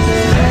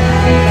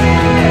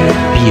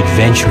 Be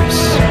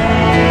adventurous.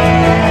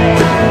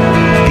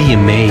 Be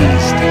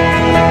amazed.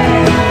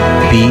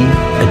 Be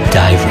a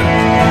diver.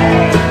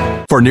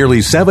 For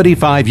nearly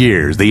 75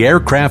 years, the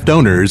Aircraft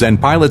Owners and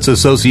Pilots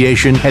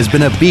Association has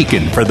been a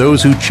beacon for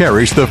those who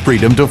cherish the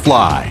freedom to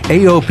fly.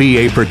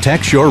 AOPA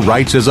protects your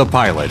rights as a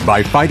pilot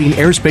by fighting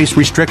airspace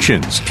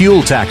restrictions,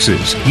 fuel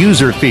taxes,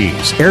 user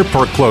fees,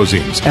 airport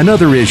closings, and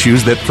other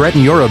issues that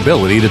threaten your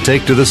ability to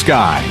take to the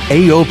sky.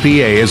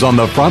 AOPA is on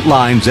the front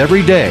lines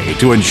every day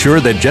to ensure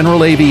that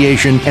general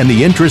aviation and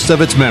the interests of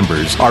its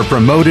members are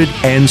promoted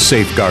and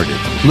safeguarded.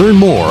 Learn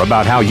more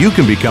about how you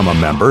can become a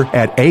member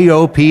at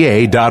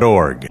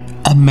AOPA.org.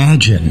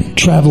 Imagine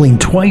traveling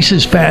twice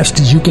as fast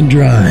as you can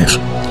drive.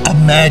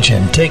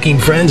 Imagine taking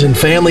friends and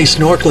family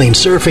snorkeling,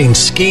 surfing,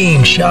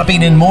 skiing,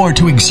 shopping, and more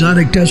to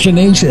exotic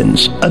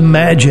destinations.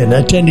 Imagine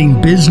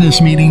attending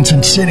business meetings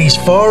in cities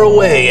far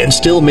away and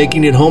still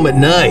making it home at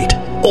night.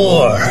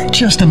 Or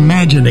just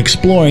imagine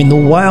exploring the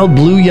wild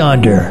blue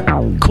yonder.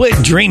 Quit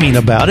dreaming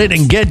about it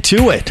and get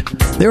to it.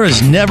 There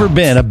has never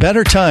been a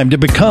better time to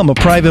become a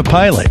private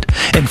pilot,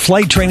 and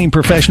Flight Training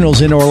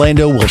Professionals in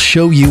Orlando will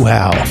show you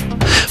how.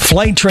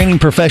 Flight Training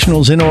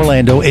Professionals in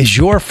Orlando is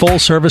your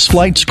full-service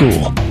flight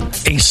school.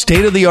 A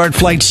state-of-the-art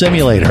flight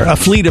simulator, a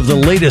fleet of the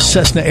latest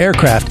Cessna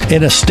aircraft,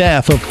 and a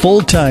staff of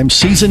full-time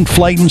seasoned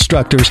flight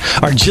instructors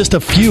are just a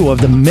few of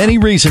the many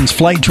reasons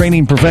Flight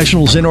Training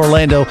Professionals in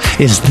Orlando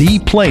is the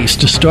place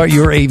to start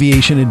your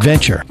aviation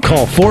adventure.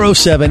 Call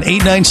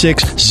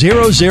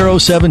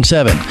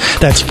 407-896-0077.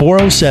 That's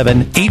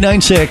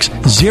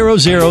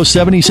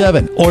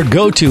 407-896-0077. Or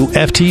go to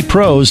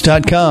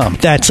ftpros.com.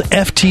 That's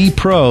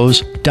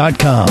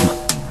ftpros.com.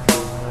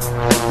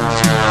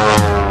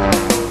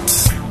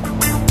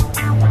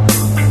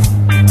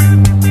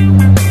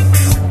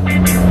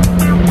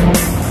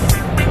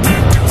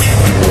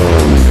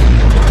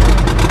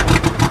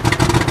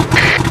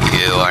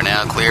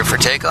 For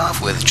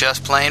takeoff with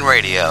Just Plain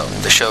Radio,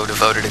 the show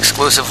devoted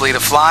exclusively to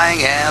flying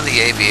and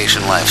the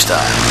aviation lifestyle.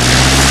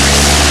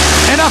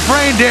 Enough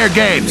reindeer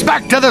games.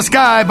 Back to the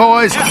sky,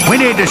 boys. We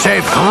need to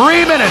shave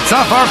 3 minutes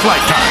off our flight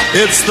time.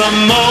 It's the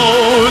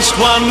most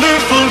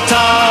wonderful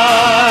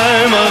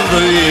time of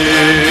the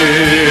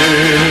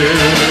year.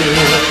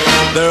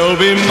 There'll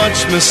be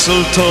much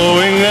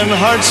mistletoeing and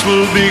hearts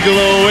will be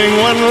glowing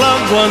when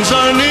loved ones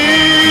are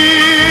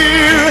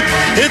near.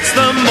 It's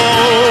the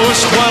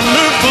most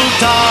wonderful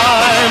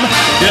time.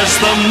 Yes,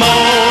 the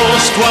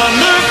most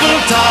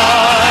wonderful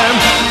time.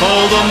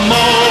 Oh, the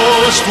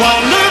most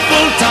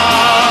wonderful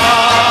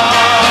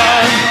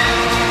time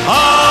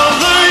of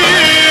the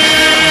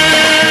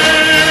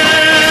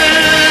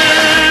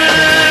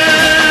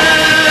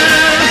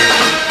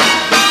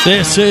year.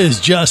 This is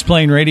Just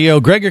Plain Radio.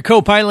 Greg, your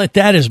co-pilot.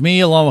 That is me,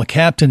 along with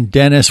Captain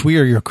Dennis. We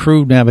are your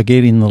crew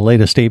navigating the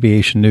latest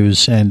aviation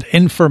news and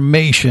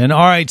information. All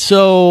right,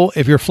 so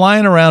if you're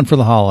flying around for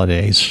the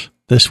holidays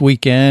this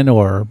weekend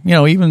or,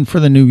 even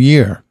for the new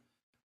year,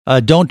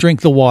 don't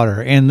drink the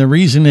water. And the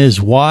reason is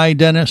why,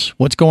 Dennis?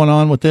 What's going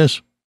on with this?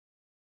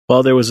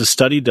 Well, there was a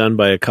study done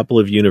by a couple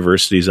of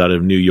universities out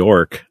of New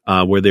York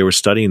where they were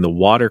studying the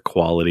water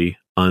quality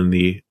on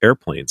the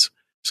airplanes.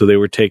 So they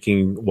were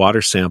taking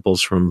water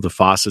samples from the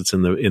faucets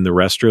in the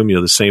restroom,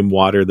 the same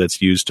water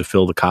that's used to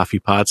fill the coffee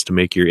pots to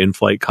make your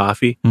in-flight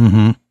coffee.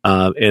 Mm-hmm.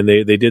 And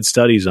they did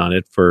studies on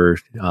it for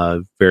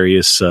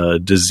various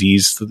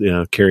disease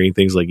carrying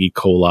things like E.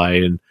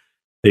 coli and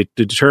they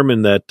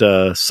determined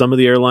that some of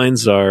the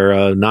airlines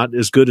are not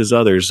as good as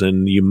others,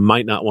 and you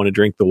might not want to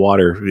drink the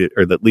water,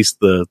 or at least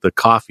the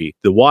coffee.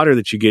 The water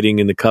that you're getting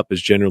in the cup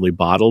is generally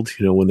bottled,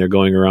 when they're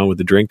going around with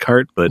the drink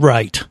cart. But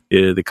right,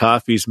 the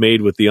coffee's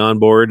made with the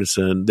onboard,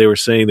 and they were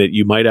saying that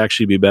you might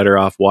actually be better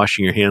off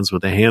washing your hands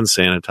with a hand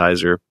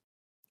sanitizer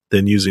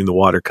than using the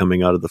water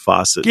coming out of the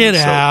faucet. Get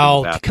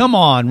out! Come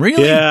on,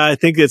 really? Yeah, I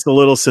think it's a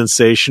little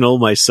sensational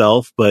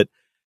myself, but.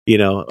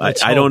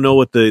 I don't know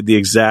what the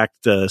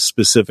exact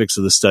specifics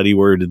of the study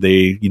were. Did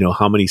they,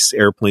 how many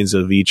airplanes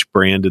of each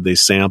brand did they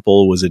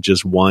sample? Was it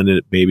just one?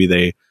 And maybe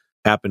they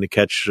happened to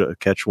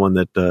catch one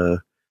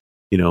that,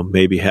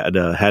 maybe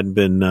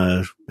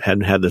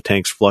hadn't had the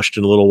tanks flushed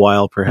in a little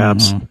while,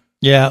 perhaps. Mm-hmm.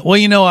 Yeah.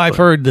 Well, I've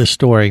heard this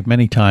story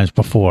many times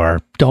before.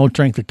 Don't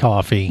drink the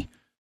coffee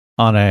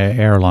on an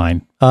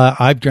airline.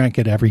 I've drank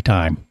it every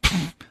time.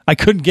 I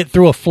couldn't get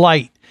through a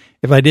flight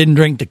if I didn't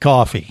drink the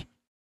coffee.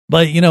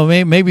 But,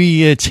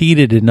 maybe it's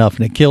heated enough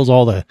and it kills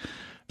all the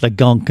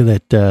gunk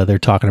that they're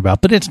talking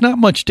about. But it's not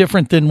much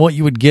different than what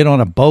you would get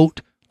on a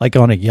boat, like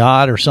on a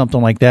yacht or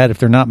something like that. If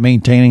they're not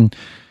maintaining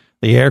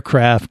the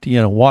aircraft,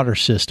 water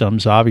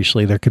systems,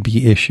 obviously there could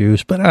be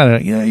issues. But I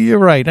don't know, you're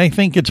right. I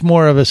think it's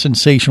more of a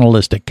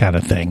sensationalistic kind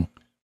of thing.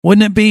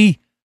 Wouldn't it be?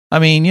 I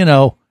mean,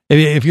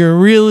 if you're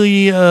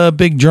really a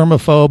big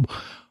germaphobe,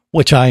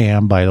 which I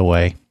am, by the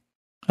way,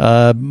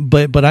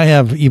 but I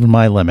have even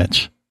my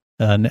limits.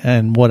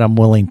 And what I'm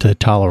willing to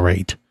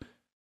tolerate,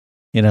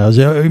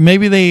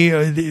 maybe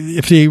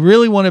if they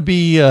really want to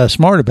be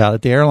smart about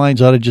it, the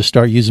airlines ought to just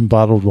start using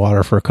bottled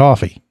water for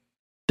coffee,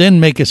 then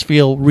make us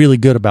feel really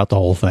good about the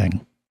whole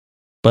thing.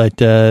 But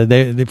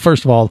they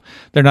first of all,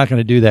 they're not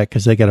going to do that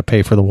because they got to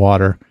pay for the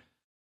water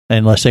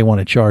unless they want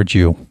to charge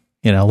you.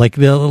 Like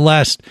the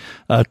last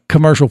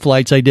commercial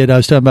flights I did, I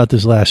was talking about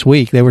this last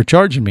week. They were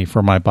charging me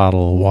for my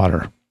bottle of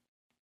water.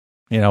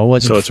 It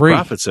wasn't so it's free. A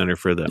profit center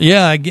for them.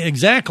 Yeah,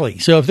 exactly.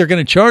 So if they're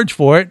going to charge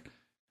for it,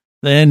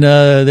 then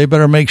they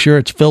better make sure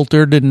it's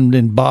filtered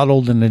and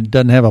bottled and it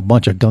doesn't have a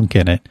bunch of gunk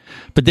in it.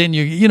 But then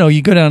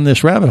you go down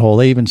this rabbit hole.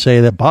 They even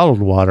say that bottled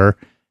water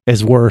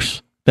is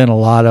worse than a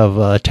lot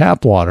of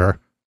tap water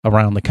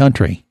around the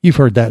country. You've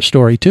heard that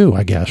story too,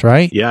 I guess,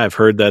 right? Yeah, I've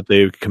heard that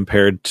they've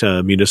compared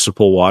to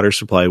municipal water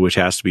supply, which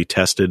has to be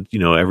tested,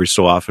 every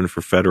so often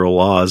for federal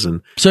laws,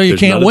 and so you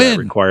can't win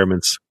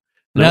requirements.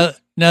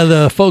 Now,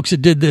 the folks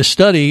that did this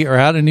study are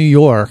out of New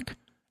York,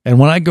 and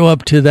when I go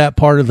up to that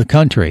part of the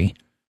country,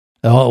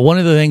 one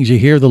of the things you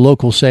hear the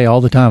locals say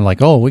all the time,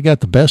 like, "Oh, we got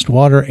the best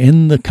water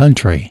in the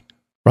country."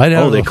 Right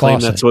out of the they claim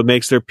faucet. That's what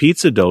makes their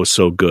pizza dough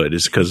so good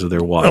is because of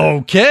their water.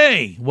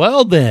 Okay,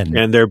 well then.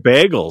 And their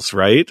bagels,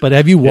 right? But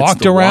have you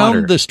walked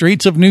around the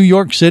streets of New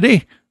York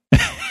City?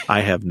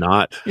 I have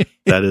not.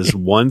 That is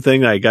one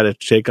thing I got to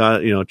check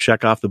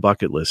off the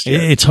bucket list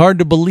yet. It's hard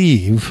to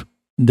believe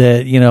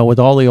that, with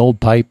all the old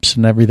pipes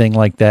and everything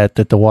like that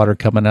the water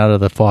coming out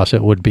of the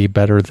faucet would be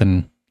better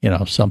than,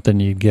 something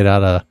you'd get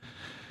out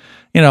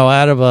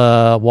of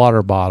a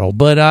water bottle.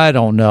 But I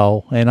don't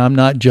know. And I'm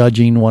not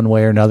judging one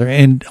way or another.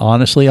 And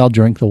honestly, I'll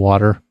drink the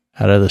water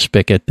out of the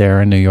spigot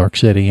there in New York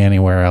City,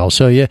 anywhere else.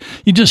 So you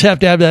just have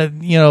to have that,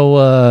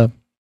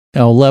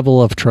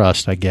 level of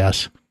trust, I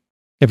guess.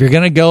 If you're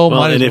going to go,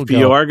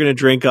 you are going to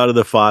drink out of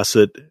the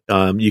faucet,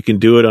 you can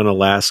do it on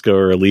Alaska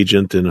or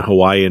Allegiant and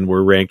Hawaii, and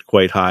we're ranked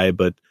quite high.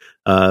 But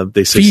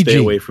they say Fiji. Stay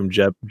away from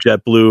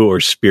JetBlue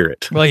or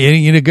Spirit. Well,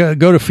 you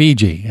go to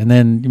Fiji, and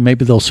then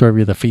maybe they'll serve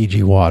you the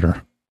Fiji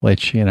water,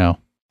 which you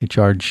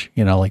charge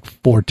like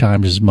 4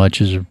 times as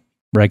much as a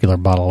regular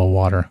bottle of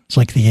water. It's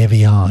like the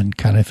Aviation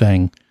kind of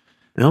thing.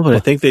 No, but I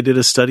think they did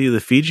a study of the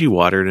Fiji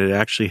water, and it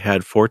actually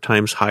had 4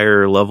 times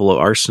higher level of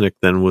arsenic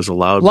than was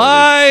allowed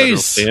by the federal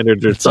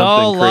standards, or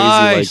something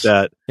crazy like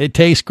that. It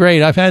tastes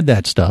great. I've had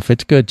that stuff.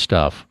 It's good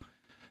stuff.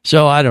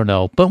 So I don't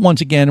know. But once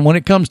again, when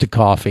it comes to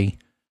coffee,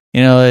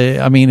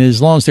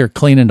 as long as they're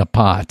cleaning the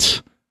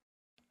pots,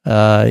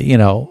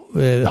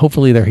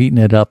 hopefully they're heating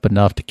it up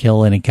enough to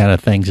kill any kind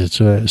of things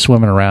that's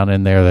swimming around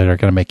in there that are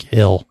going to make you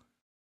ill.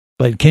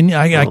 But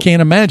I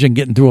can't imagine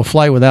getting through a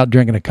flight without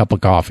drinking a cup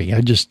of coffee.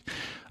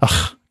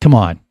 Come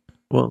on.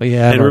 Well,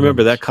 yeah, and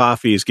remember that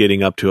coffee is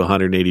getting up to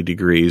 180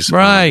 degrees.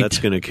 Right. That's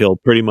going to kill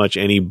pretty much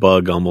any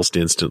bug almost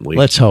instantly.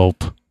 Let's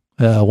hope.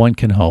 One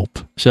can hope.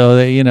 So,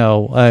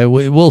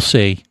 we'll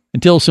see.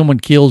 Until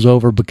someone keels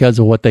over because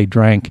of what they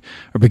drank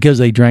or because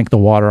they drank the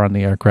water on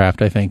the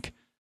aircraft, I think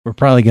we're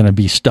probably going to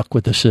be stuck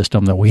with the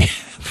system that we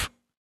have.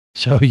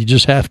 So you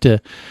just have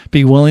to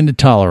be willing to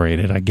tolerate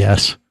it, I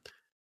guess.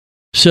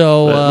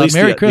 So at least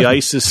Merry the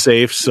ice is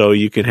safe, so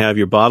you can have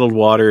your bottled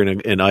water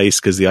and ice,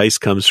 because the ice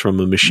comes from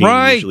a machine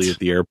usually at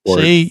the airport.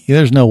 See,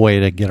 there's no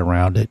way to get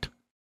around it.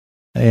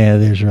 Yeah,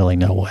 there's really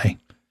no way.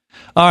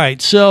 All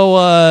right,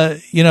 so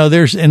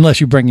there's,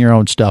 unless you bring your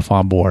own stuff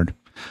on board.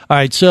 All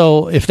right,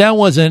 so if that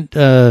wasn't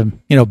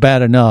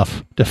bad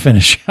enough to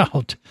finish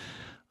out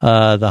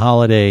the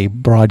holiday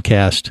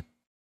broadcast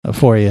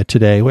for you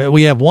today,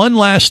 we have one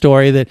last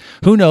story that,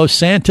 who knows,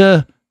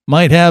 Santa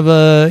might have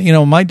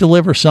might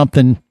deliver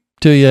something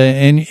to you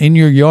in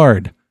your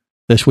yard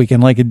this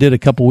weekend like it did a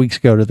couple weeks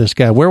ago to this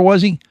guy. Where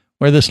was he?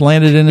 Where this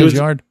landed in his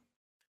yard?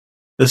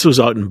 This was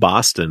out in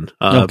Boston.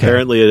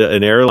 Apparently,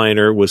 an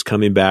airliner was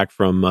coming back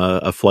from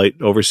a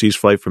overseas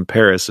flight from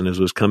Paris, and as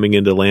was coming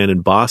in to land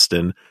in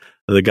Boston,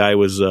 the guy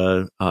was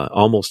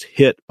almost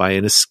hit by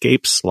an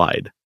escape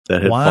slide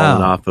that had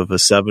fallen off of a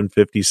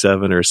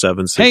 757 or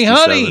 767. Hey,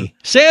 honey,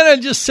 Santa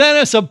just sent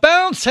us a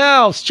bounce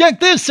house. Check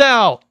this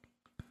out.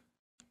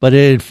 But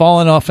it had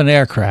fallen off an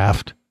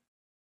aircraft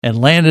and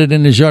landed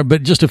in his yard,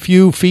 but just a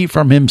few feet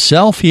from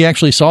himself. He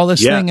actually saw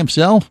this thing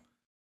himself.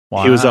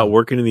 Wow. He was out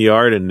working in the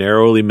yard and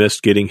narrowly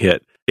missed getting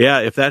hit. Yeah,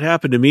 if that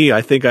happened to me,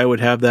 I think I would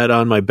have that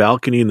on my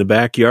balcony in the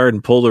backyard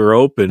and pull the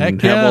rope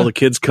and have all the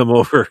kids come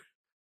over.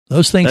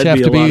 Those things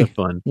have to be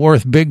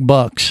worth big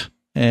bucks,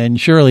 and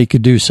surely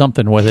could do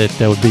something with it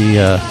that would be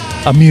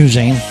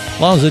amusing. As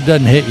long as it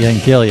doesn't hit you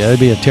and kill you, it'd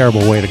be a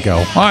terrible way to go.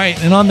 All right,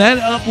 and on that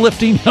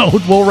uplifting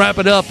note, we'll wrap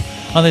it up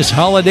on this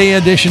holiday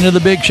edition of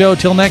The Big Show.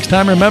 Till next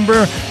time,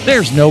 remember,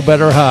 there's no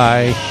better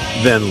high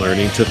than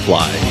learning to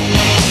fly.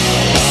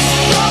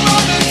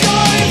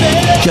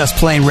 Just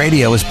Plain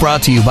Radio is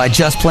brought to you by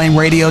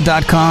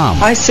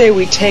JustPlainRadio.com. I say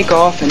we take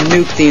off and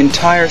nuke the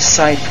entire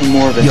site from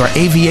orbit. Your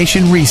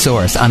aviation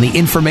resource on the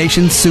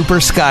information super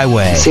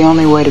skyway. It's the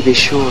only way to be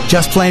sure.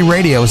 Just Plain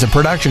Radio is a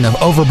production of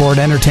Overboard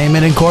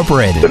Entertainment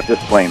Incorporated. It's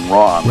just plain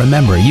wrong.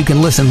 Remember, you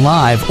can listen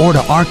live or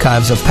to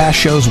archives of past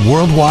shows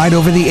worldwide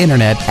over the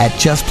internet at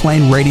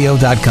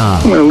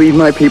JustPlainRadio.com. I'm going to leave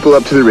my people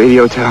up to the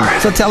radio tower.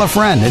 So tell a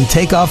friend and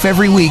take off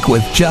every week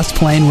with Just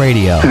Plain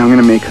Radio. And I'm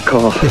going to make a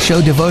call. The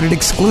show devoted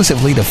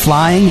exclusively to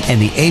flying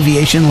and the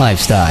aviation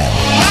lifestyle.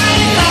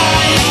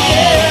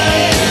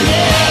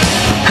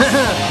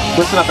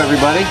 Listen up,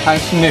 everybody. I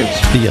have some news.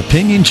 The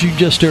opinions you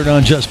just heard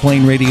on Just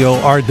Plain Radio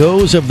are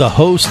those of the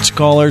hosts,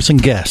 callers,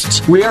 and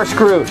guests. We are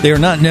screwed. They are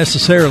not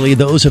necessarily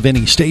those of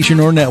any station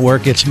or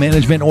network, its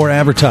management, or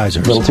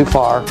advertisers. A little too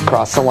far.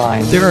 Cross the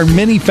line. There are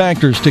many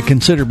factors to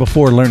consider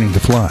before learning to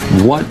fly.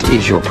 What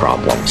is your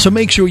problem? So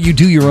make sure you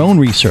do your own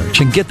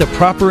research and get the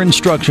proper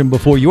instruction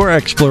before your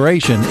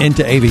exploration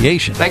into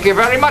aviation. Thank you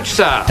very much,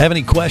 sir. Have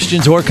any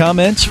questions or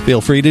comments?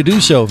 Feel free to do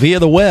so via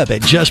the web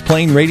at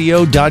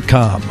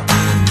JustPlainRadio.com.